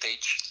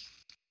Heritage.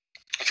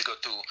 If you go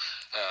to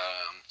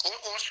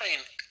also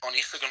on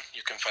Instagram,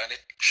 you can find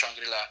it,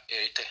 Shangri-La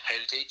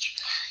Heritage,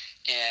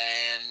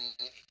 and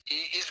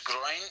it's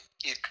growing.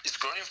 It's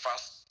growing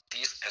fast.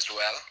 This as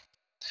well.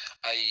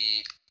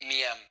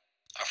 Me and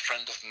a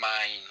friend of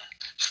mine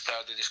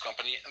started this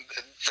company.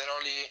 There are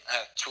only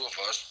two of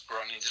us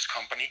running this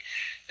company.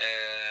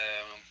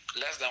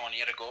 Less than 1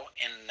 year ago,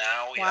 and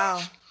now we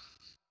have.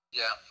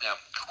 Yeah.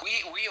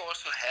 We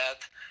also had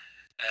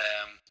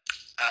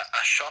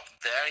a shop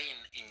there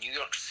in New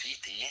York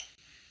City,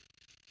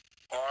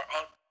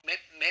 or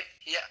maybe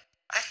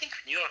I think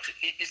New York.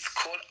 It's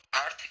called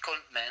Article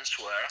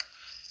Menswear,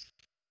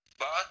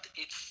 but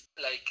it's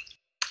like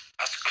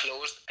as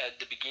closed at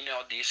the beginning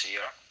of this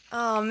year.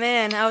 Oh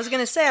man, I was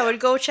gonna say I would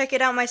go check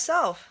it out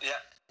myself.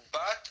 Yeah,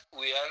 but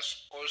we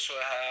also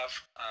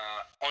have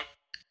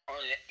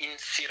in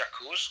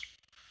Syracuse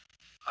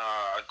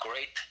a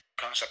great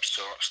concept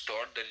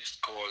store that is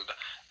called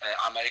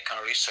American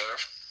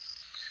Reserve.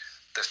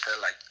 They sell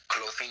like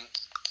clothing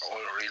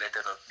all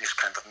related to this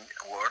kind of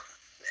word,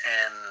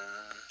 and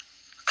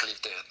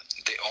Cliff,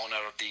 the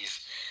owner of this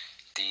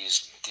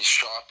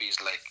shop, is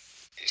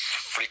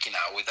freaking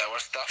out with our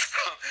stuff.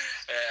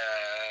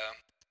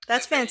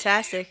 That's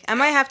fantastic. I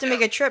might have to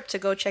make a trip to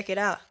go check it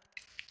out.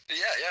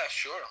 Yeah,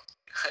 sure.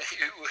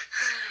 It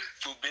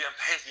would be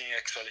amazing,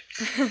 actually.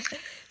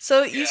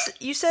 So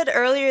you said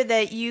earlier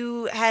that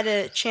you had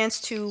a chance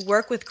to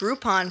work with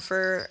Groupon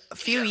for a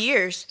few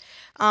years.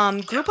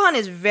 Groupon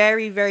is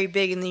very, very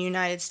big in the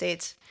United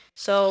States.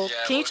 So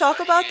can you talk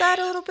about that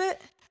a little bit?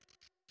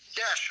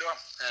 Yeah, sure.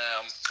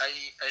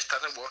 I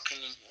started working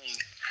in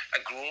a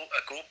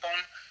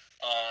Groupon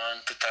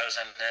on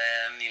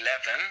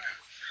 2011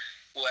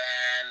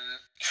 when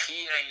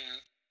here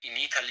in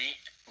Italy,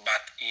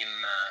 but in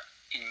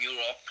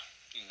Europe,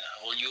 in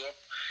whole Europe,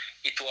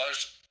 it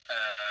was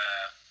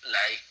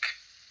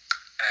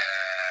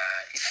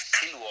it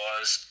still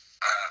was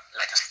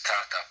like a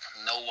startup.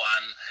 No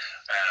one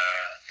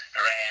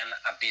ran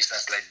a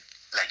business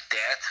like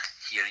that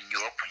here in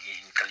Europe, in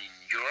Italy, in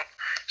Europe.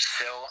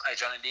 So I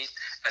joined it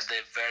at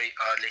the very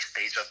early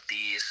stage of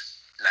this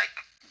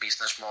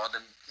business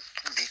model,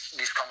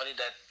 this company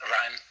that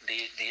ran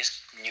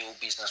this new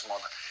business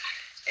model.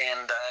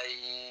 And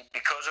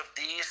because of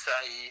this,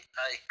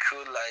 I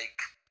could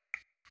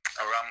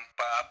ramp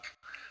up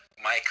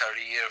my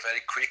career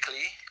very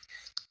quickly,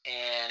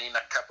 and in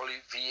a couple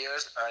of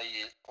years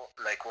I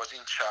was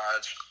in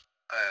charge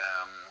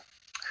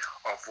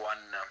of one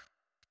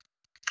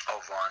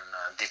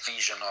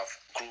division of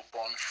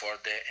Groupon for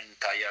the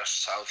entire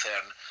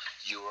Southern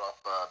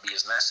Europe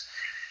business.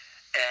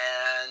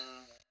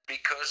 And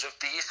because of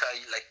this,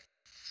 I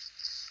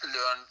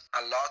learned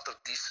a lot of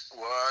this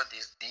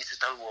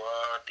digital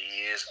world,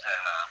 is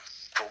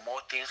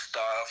promoting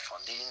stuff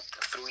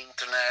through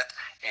internet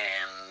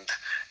and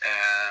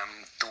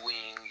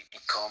doing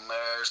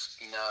e-commerce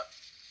in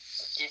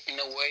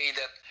a way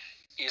that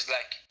is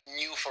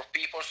new for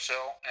people. So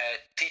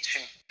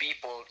teaching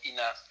people in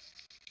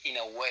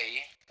a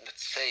way,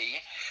 let's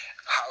say,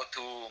 how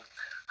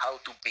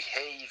to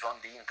behave on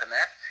the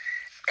internet,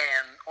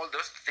 and all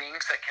those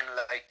things I can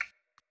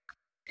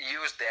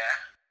use there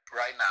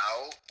right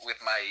now with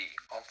my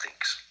own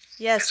things.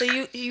 Yeah, so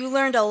you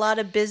learned a lot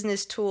of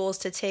business tools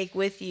to take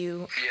with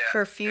you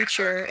for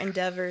future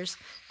endeavors.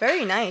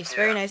 Very nice,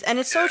 very nice. And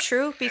it's so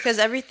true, because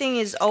everything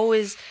is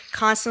always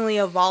constantly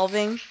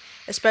evolving,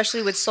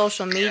 especially with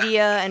social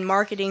media and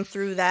marketing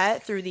through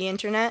the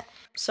internet.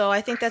 So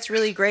I think that's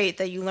really great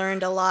that you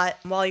learned a lot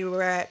while you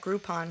were at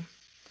Groupon.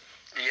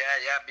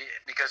 Yeah,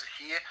 because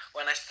here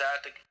when I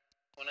started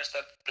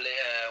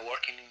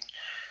working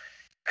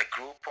at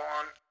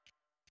Groupon,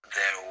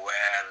 there were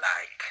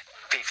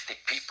 50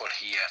 people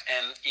here,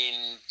 and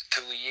in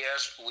 2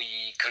 years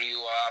we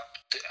grew up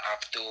to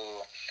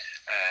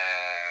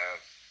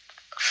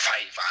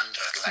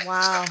 500,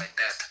 wow. Stuff like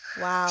that.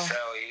 Wow. So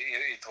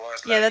it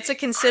was that's a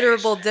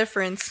considerable crazy.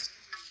 Difference.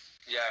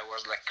 Yeah, it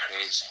was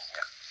crazy.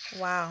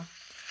 Yeah. Wow.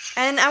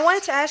 And I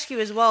wanted to ask you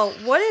as well,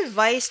 what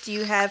advice do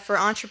you have for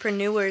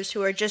entrepreneurs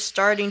who are just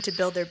starting to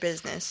build their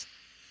business?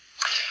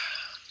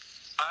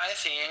 I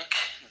think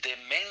the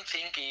main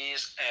thing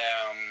is,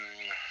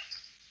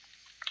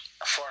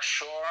 for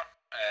sure,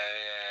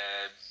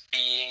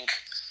 being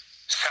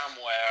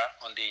somewhere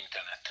on the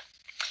internet.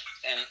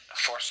 And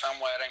for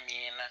somewhere, I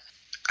mean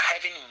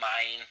having in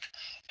mind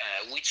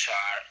which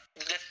are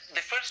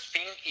the first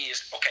thing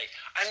is, okay,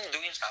 I'm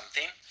doing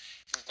something,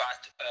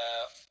 but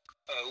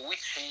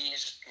which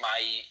is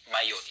my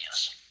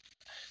audience.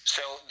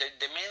 So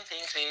the main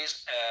thing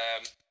is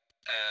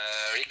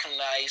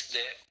recognize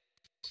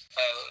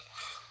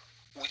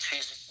which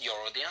is your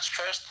audience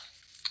first.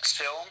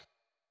 So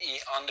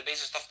on the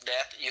basis of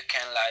that, you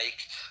can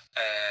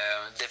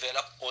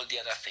develop all the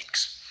other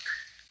things.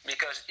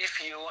 Because if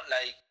you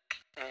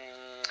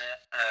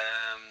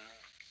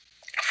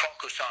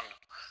focus on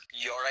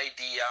your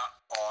idea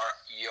or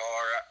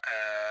your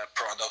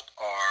product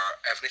or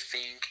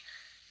everything,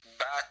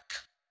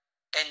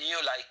 and you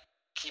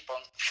keep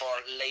on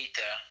for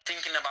later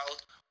thinking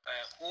about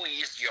who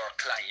is your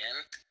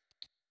client,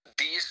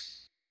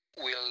 this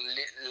will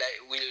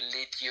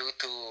lead you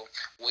to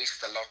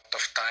waste a lot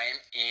of time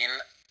in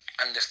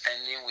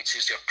understanding which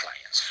is your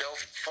client. So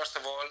first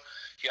of all,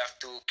 you have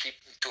to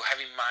have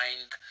in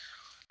mind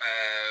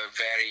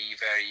very,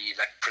 very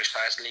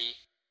precisely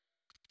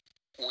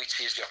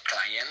which is your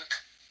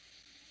client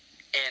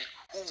and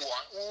who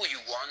you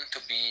want to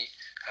be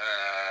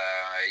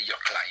your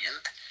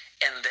client,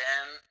 and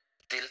then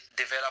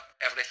develop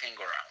everything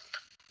around.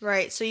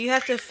 Right, so you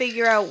have to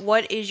figure out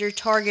what is your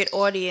target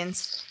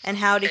audience and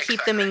how to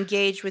keep them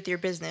engaged with your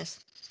business.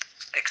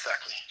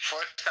 Exactly.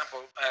 For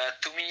example,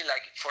 to me,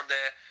 for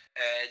the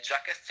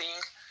jacket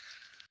thing,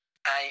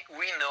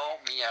 we know,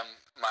 me and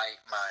my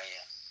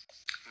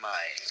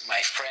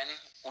friend,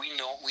 we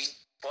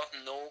both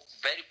know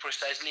very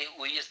precisely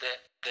who is the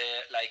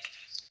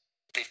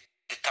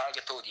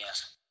target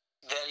audience.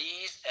 There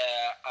is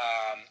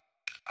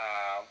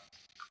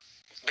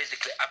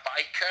basically a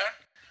biker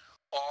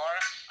or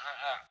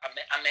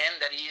a man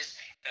that is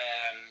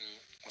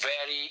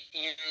very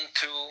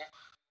into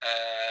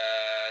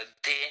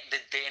the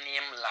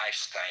denim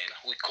lifestyle.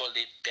 We call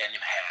it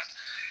denim head.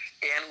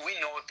 And we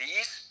know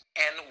this,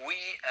 and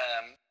we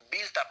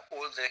built up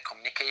all the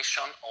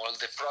communication, all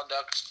the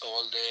products,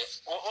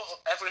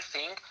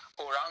 everything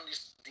around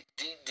this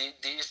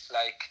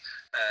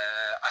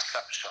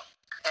assumption.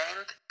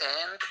 And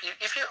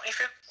if you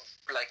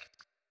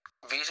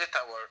visit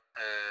our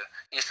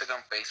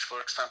Instagram page,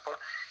 for example,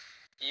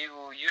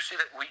 you see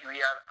that we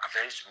are a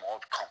very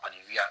small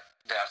company.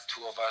 There are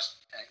two of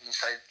us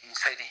inside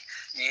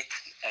it,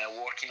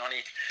 working on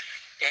it,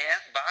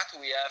 but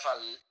we have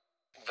a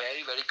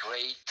very, very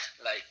great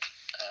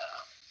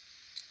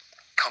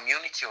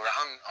community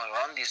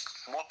around this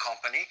small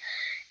company.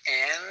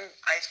 And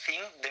I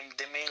think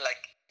the main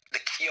the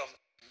key of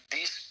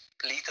this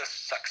little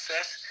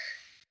success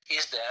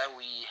is that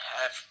we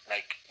have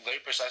very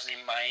precisely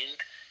in mind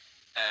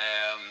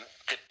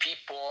the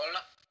people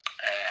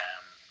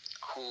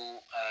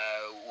who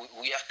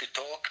we have to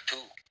talk to.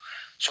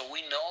 So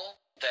we know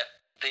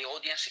that the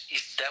audience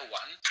is the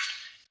one,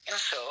 and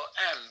so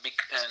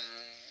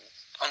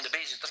on the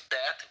basis of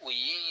that,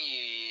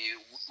 we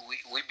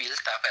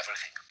built up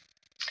everything.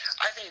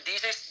 I think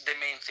this is the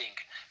main thing,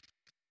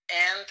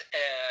 and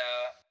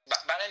but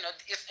I know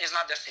it's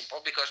not that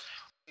simple, because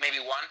maybe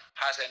one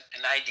has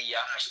an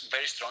idea, a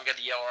very strong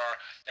idea, or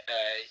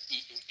he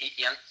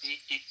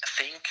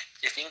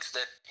thinks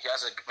that he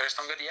has a very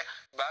strong idea,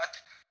 but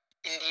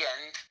in the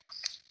end,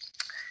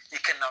 you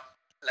cannot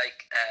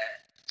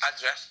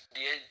address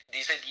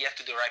this idea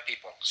to the right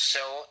people.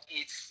 So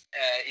it's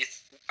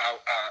a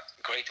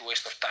great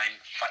waste of time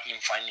in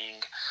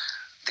finding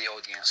the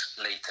audience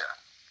later.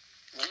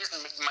 This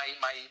is my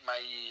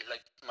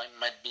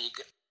big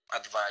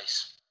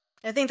advice.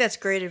 I think that's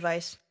great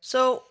advice.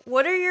 So,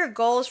 what are your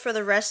goals for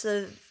the rest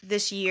of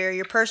this year,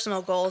 your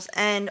personal goals,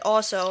 and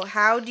also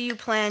how do you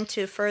plan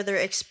to further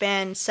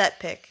expand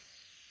SetPick?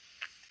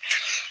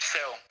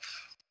 So,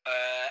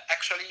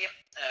 actually,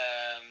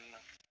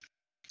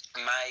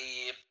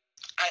 I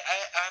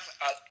have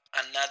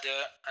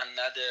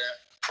another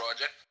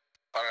project,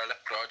 parallel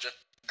project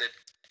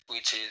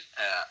which is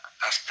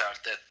I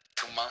started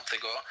 2 months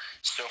ago.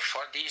 So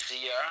for this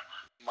year,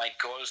 my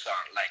goals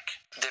are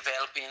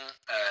developing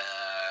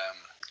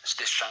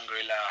the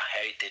Shangri-La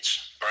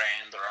heritage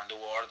brand around the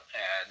world,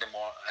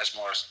 as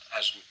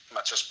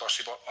much as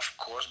possible, of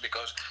course,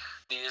 because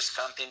this is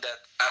something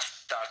that has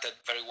started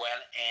very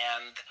well,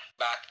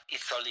 but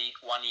it's only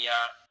 1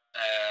 year.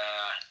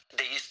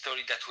 The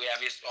history that we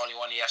have is only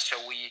 1 year, so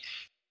we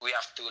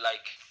have to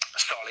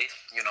solid,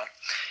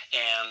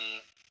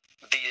 and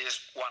this is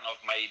one of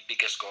my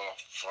biggest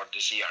goals for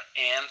this year.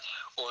 And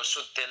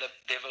also develop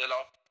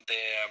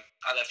the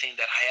other thing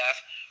that I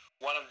have.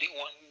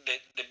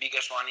 The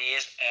biggest one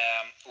is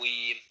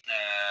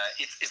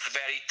it's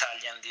very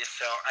Italian, this,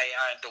 so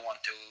I don't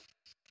want to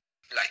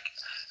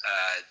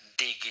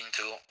dig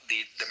into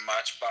the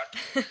much, but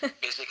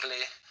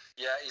basically,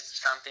 yeah, it's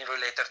something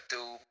related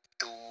to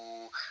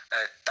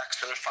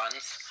tax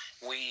refunds.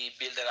 We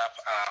built up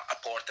a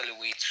portal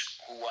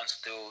who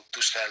wants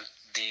to sell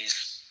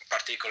these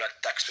particular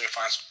tax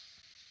refunds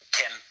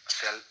can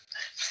sell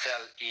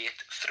it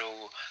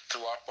through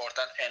our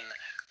portal, and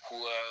who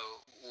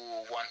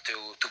want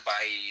to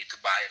buy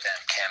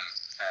them can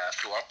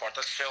through our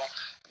portal. So,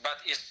 but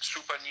it's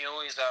super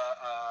new. Is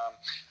a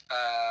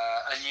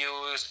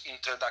news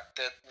introduced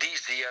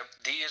this year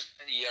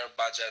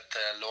budget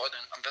law.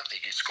 I don't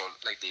think it's called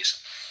like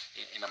this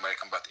in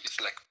American, but it's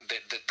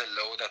the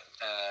law that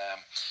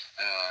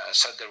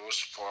set the rules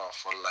for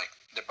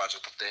the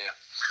budget of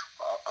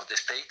the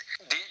state.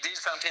 This is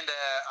something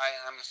that I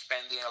am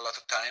spending a lot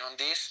of time on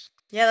this.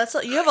 Yeah,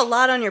 you have a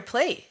lot on your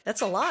plate.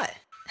 That's a lot.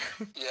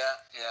 Yeah.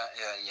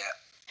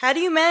 How do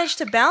you manage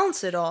to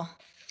balance it all?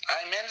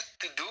 I managed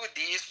to do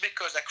this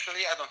because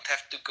actually I don't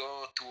have to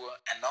go to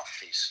an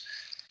office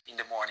in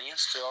the morning,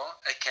 so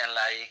I can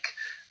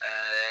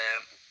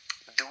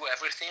do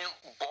everything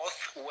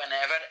both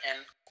whenever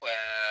and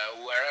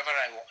wherever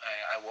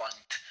I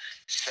want.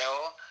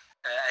 So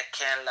I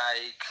can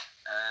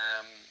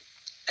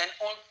and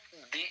all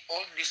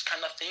these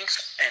kind of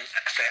things and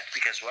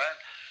accepting as well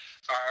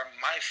are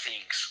my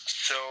things.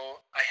 So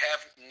I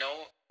have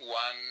no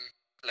one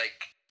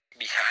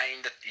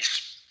behind that is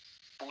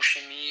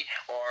pushing me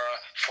or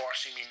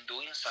forcing me in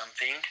doing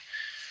something.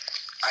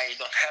 I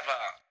don't have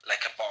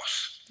a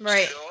boss.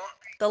 Right. So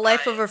the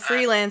life of a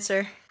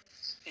freelancer.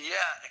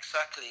 Yeah,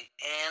 exactly.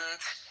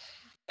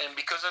 And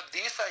because of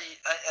this, I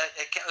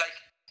can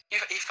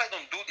if I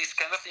don't do this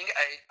kind of thing,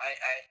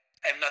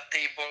 I'm not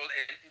able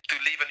to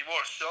live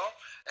anymore. So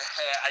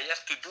I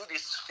have to do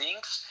these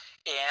things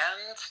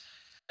and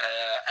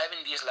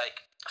having this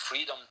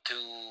freedom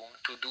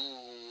to do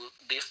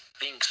these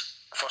things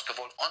first of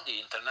all on the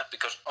internet,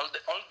 because all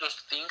those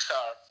things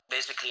are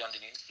basically on the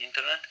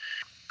internet.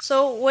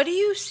 So what do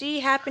you see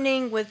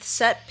happening with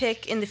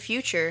SetPick in the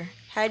future?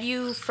 How do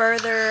you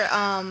further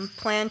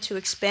plan to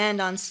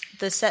expand on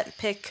the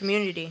SetPick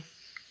community?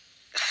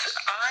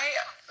 I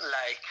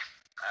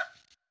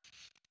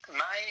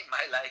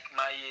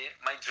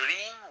my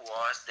dream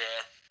was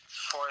that,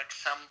 for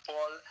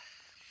example,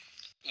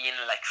 in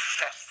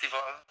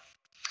festival,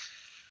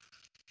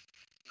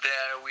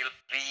 there will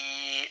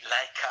be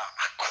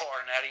a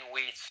corner in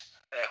which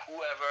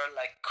whoever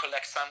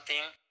collects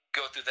something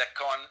go to the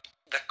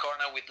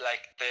corner with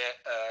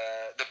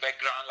the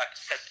background,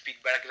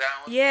 SetPick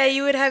background. Yeah,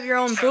 you would have your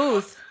own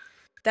booth.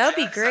 That would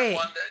be great.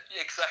 Someone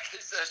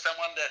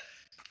that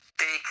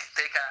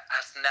take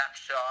a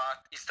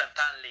snapshot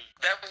instantly.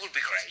 That would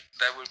be great.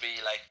 That would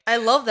be I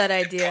love that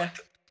idea.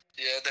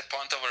 The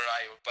point of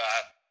arrival,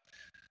 but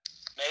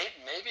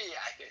maybe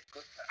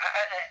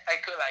I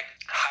could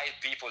hire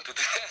people to do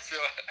that. So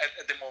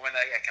at the moment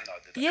I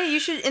cannot do that. Yeah, you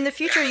should in the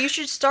future. You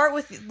should start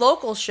with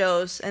local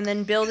shows and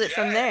then build it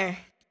from there.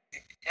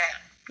 Yeah.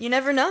 You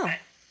never know.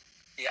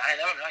 Yeah, I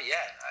never know.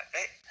 Yeah,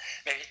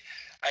 maybe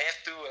I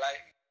have to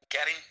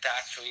get in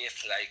touch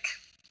with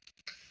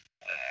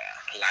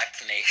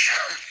Live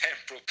Nation and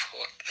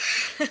propose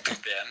to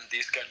them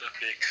this kind of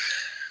thing.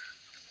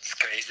 It's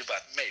crazy,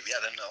 but maybe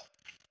I don't know.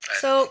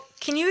 So,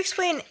 can you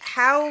explain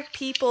how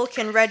people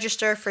can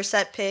register for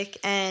SetPick,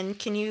 and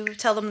can you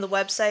tell them the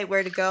website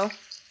where to go?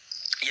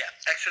 Yeah,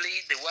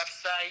 actually, the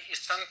website is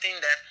something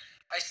that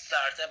I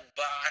started,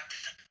 but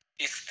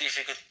it's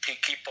difficult to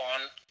keep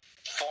on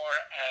for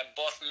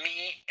both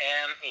me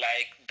and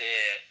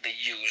the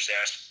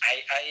users.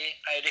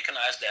 I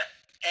recognize that,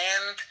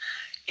 and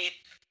it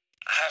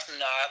has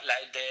not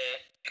the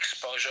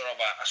exposure of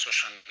a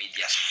social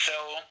media.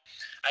 So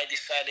I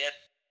decided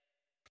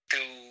to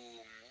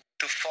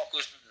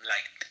focus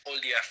all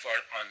the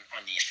effort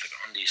on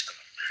Instagram.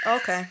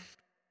 Okay.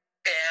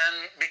 And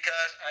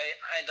because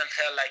I don't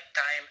have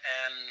time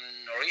and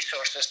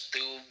resources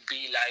to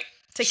be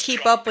to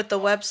keep up with the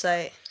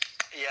website.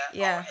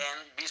 Yeah.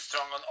 And be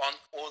strong on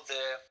all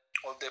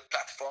the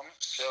platforms.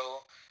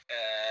 So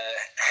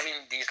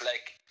having these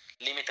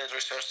limited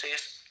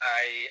resources,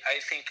 I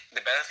think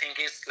the better thing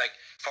is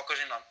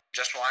focusing on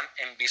just one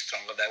and be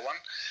strong on that one.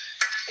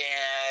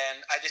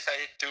 And I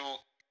decided to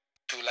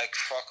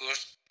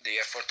focus the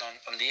effort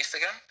on the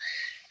Instagram,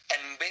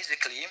 and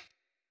basically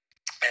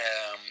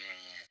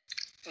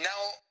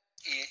now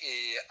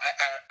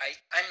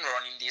I'm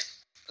running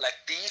this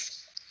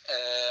this.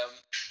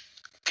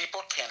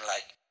 People can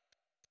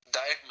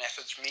direct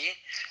message me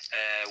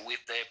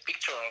with the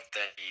picture of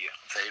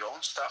their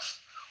own stuff,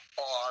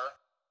 or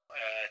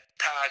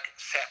tag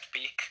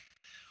SetPick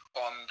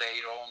on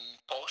their own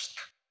post,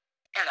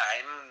 and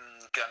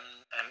I'm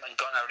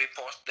gonna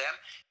repost them.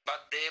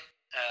 But the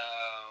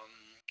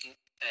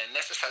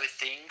necessary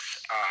things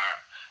are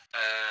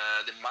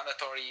the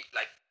mandatory,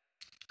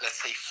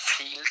 let's say,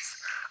 fields,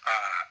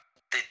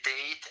 the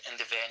date and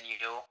the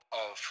venue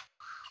of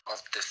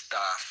the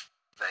stuff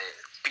that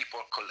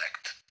people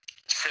collect.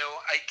 So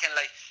I can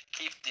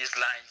keep this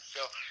line.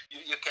 So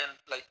you can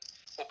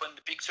open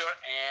the picture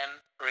and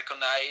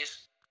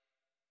recognize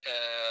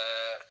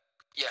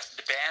yes,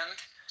 the band,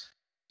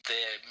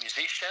 the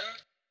musician,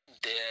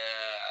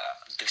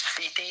 the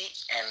city,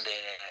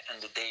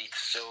 and the date.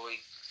 So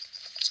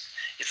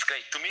it's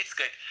great. To me, it's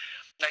great.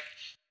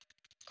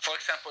 For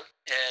example,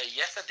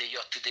 yesterday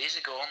or 2 days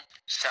ago,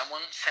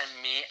 someone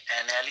sent me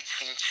an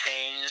Alice in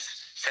Chains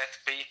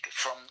SetPick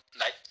from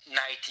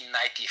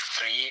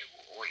 1993.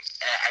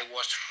 I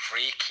was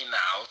freaking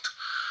out.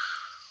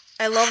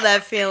 I love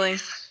that feeling.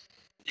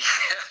 Yeah.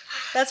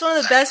 That's one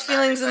of the best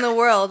feelings in the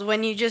world,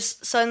 when you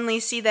just suddenly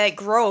see that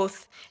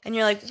growth and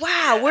you're like,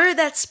 wow, where did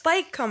that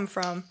spike come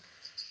from?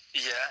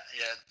 Yeah.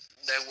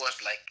 That was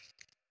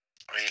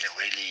really,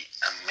 really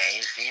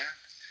amazing.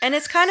 And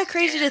it's kind of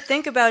crazy to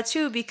think about,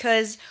 too,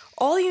 because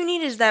all you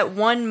need is that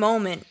one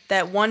moment,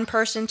 that one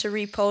person to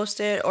repost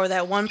it or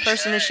that one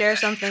person to share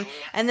something, sure.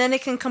 and then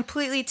it can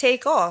completely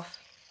take off.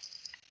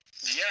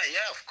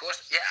 Yeah, of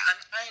course. Yeah,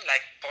 I'm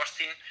like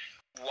posting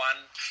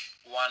one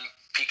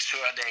picture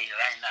a day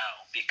right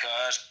now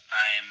because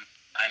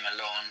I'm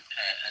alone,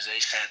 as I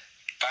said.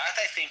 But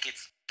I think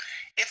it's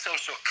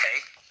also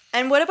okay.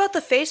 And what about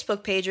the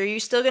Facebook page? Are you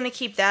still going to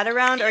keep that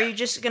around, or are Yeah. you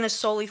just going to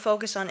solely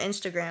focus on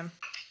Instagram?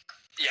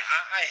 Yeah,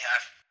 I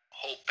have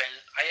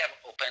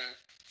opened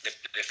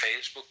the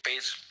Facebook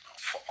page,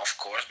 of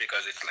course,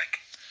 because it's like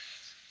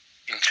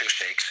in 2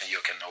 shakes and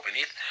you can open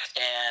it.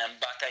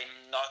 But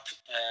I'm not.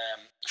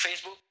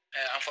 Facebook,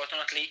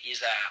 unfortunately,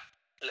 is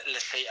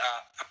let's say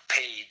a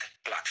paid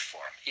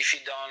platform. If you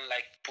don't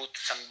like put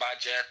some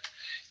budget,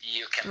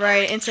 you can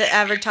Right, reach into people.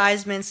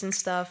 advertisements and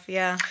stuff,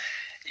 yeah.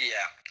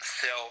 Yeah.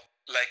 So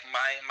like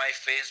my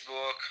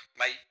Facebook,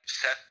 my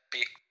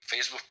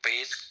Facebook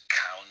page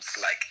counts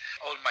like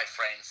all my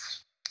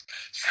friends.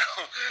 So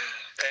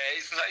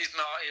it's not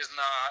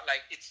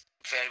like it's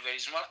very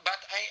small. But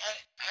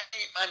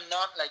I'm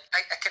not like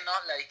I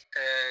cannot like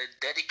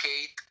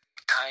dedicate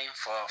time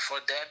for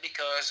that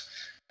because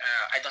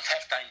I don't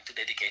have time to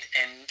dedicate,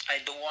 and I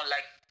don't want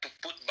like to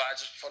put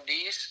budget for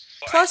this.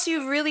 Plus,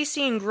 you've really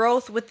seen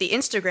growth with the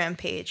Instagram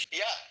page.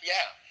 Yeah.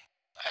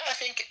 I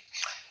think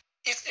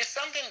it's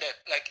something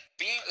that like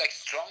being like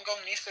strong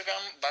on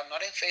Instagram but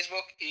not in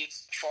Facebook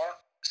is for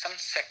some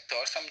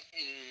sectors, some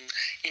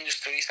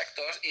industry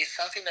sectors, is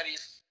something that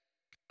is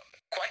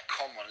quite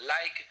common.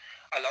 Like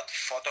a lot of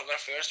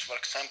photographers, for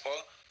example,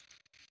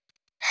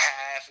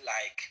 have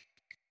like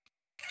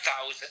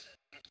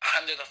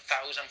hundreds of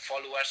thousand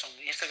followers on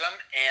Instagram,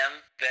 and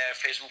their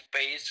Facebook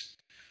pages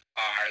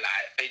are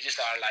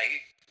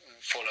like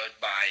followed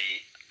by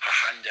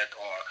 100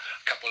 or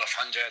a couple of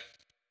hundred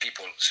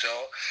people. So,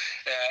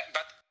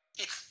 but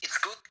it's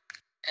good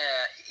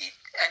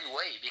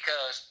anyway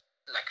because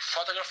like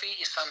photography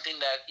is something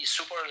that is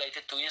super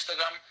related to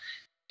Instagram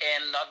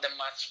and not that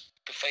much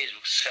to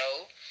Facebook.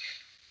 So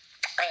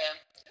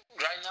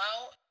right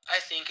now, I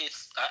think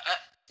it's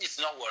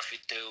not worth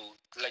it to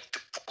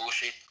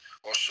push it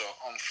also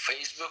on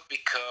Facebook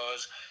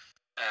because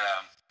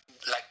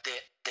like the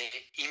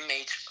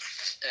image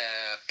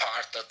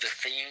part of the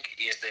thing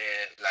is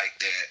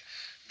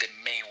the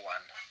main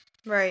one.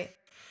 Right.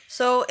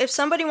 So if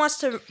somebody wants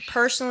to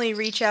personally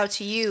reach out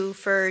to you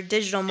for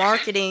digital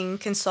marketing,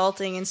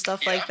 consulting, and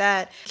stuff like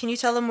that, can you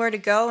tell them where to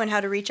go and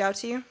how to reach out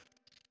to you?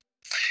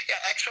 Yeah,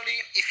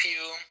 actually, if you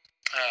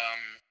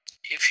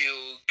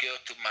go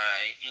to the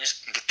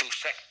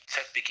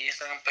Setpick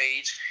Instagram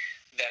page,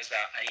 there's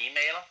an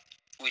email,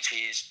 which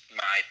is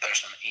my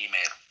personal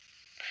email,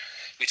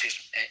 which is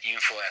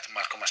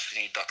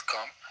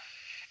info@marcomassini.com,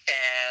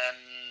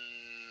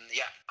 and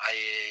yeah,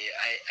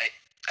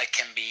 I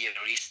can be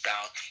reached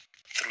out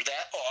through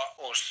that,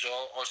 or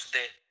also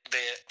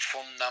the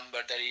phone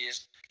number that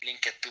is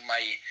linked to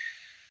my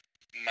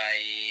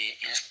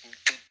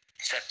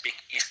Setpick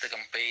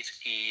Instagram page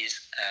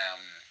is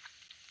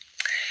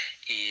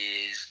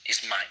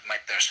my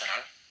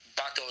personal,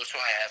 but also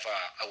I have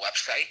a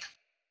website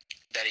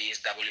that is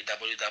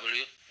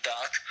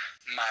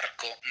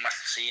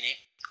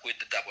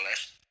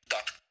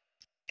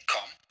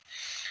www.marcomassini.com,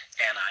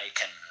 and I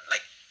can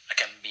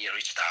be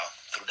reached out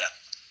through that.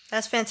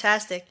 That's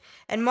fantastic.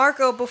 And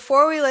Marco,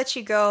 before we let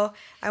you go,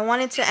 I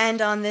wanted to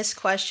end on this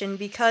question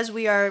because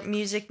we are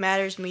Music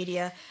Matters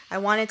Media. I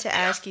wanted to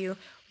ask you,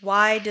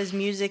 why does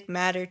music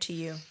matter to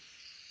you?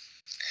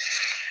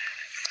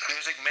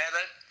 Music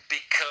matters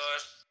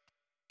because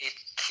it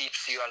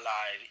keeps you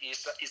alive.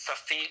 It's a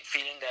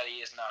feeling that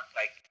is not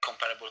like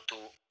comparable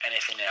to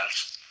anything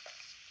else,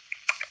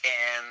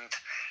 and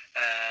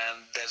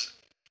there's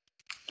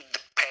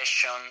the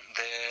passion,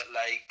 the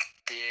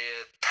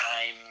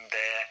time,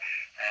 the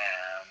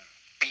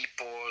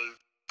people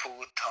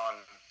put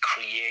on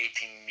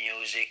creating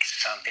music,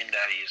 something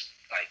that is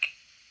like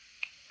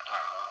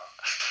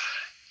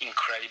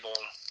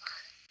incredible,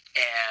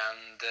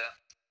 and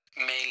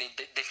mainly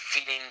the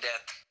feeling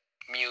that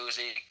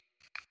music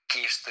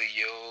gives to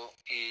you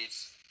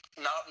is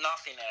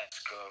nothing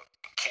else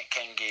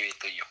can give it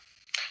to you.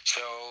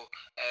 So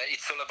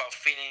it's all about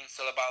feeling. It's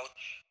all about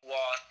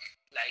what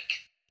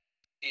like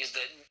is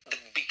the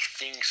big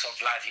things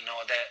of life.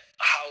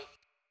 How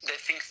the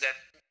things that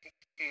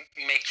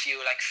make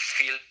you like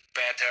feel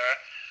better,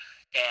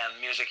 and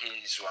music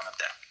is one of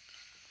them.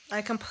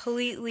 I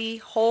completely,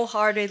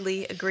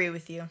 wholeheartedly agree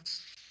with you.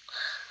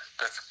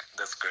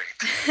 That's great.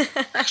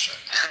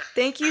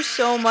 Thank you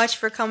so much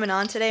for coming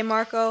on today,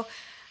 Marco.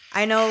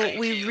 I know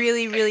we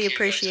really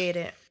appreciate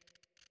it.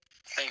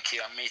 Thank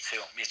you. Me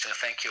too.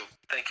 Thank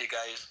you,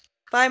 guys.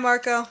 Bye,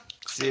 Marco.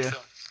 See ya.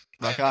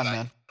 Rock on,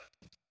 man.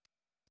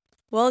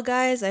 Well,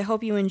 guys, I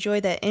hope you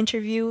enjoyed that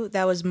interview.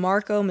 That was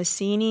Marco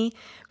Massini,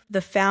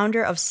 the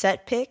founder of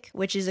SetPick,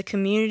 which is a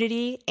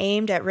community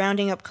aimed at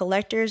rounding up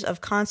collectors of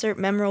concert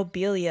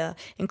memorabilia,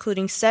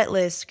 including set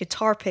lists,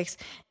 guitar picks,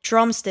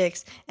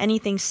 drumsticks,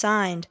 anything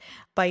signed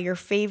by your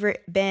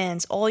favorite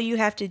bands. All you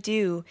have to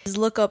do is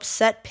look up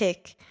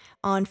SetPick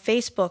on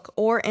Facebook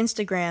or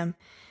Instagram.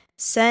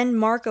 Send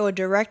Marco a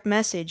direct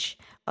message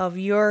of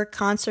your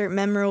concert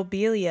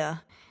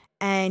memorabilia,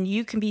 and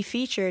you can be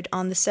featured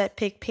on the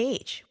SetPick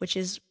page, which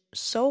is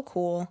so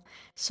cool,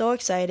 so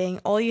exciting.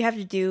 All you have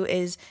to do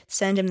is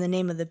send him the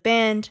name of the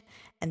band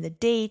and the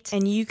date,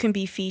 and you can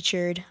be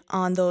featured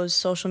on those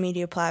social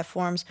media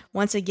platforms.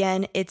 Once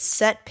again, it's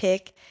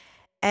SetPick,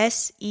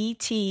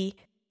 SetPick,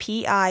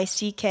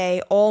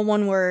 all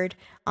one word,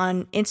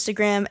 on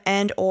Instagram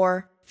and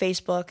or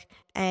Facebook,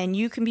 and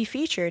you can be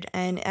featured.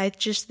 And I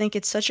just think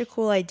it's such a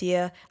cool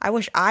idea. I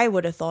wish I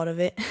would have thought of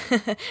it,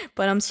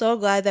 but I'm so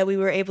glad that we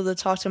were able to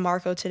talk to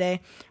Marco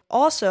today.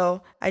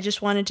 Also, I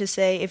just wanted to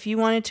say, if you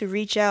wanted to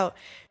reach out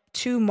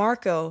to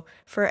Marco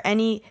for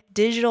any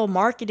digital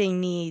marketing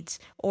needs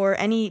or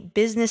any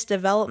business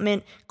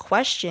development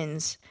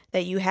questions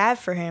that you have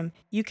for him,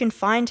 you can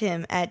find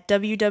him at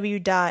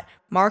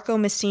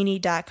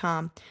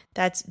www.marcomassini.com.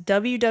 That's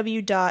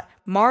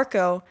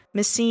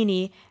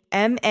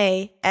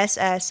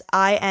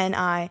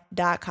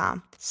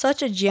www.marcomassini.com.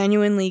 Such a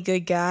genuinely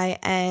good guy,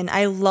 and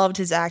I loved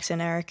his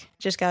accent, Eric.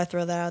 Just gotta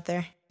throw that out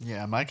there.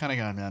 Yeah, my kind of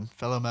guy, man.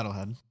 Fellow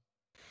metalhead.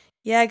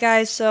 Yeah,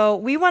 guys, so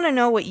we want to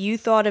know what you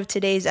thought of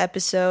today's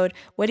episode.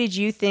 What did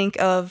you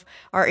think of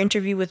our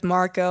interview with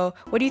Marco?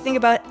 What do you think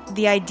about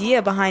the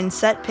idea behind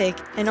SetPick?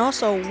 And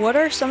also, what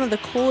are some of the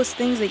coolest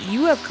things that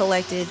you have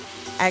collected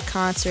at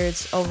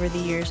concerts over the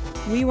years?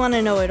 We want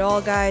to know it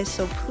all, guys,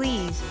 so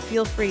please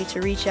feel free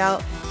to reach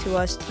out to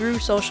us through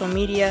social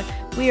media.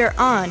 We are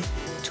on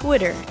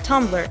Twitter,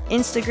 Tumblr,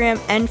 Instagram,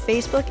 and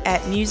Facebook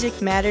at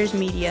Music Matters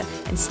Media.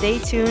 And stay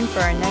tuned for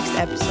our next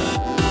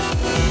episode.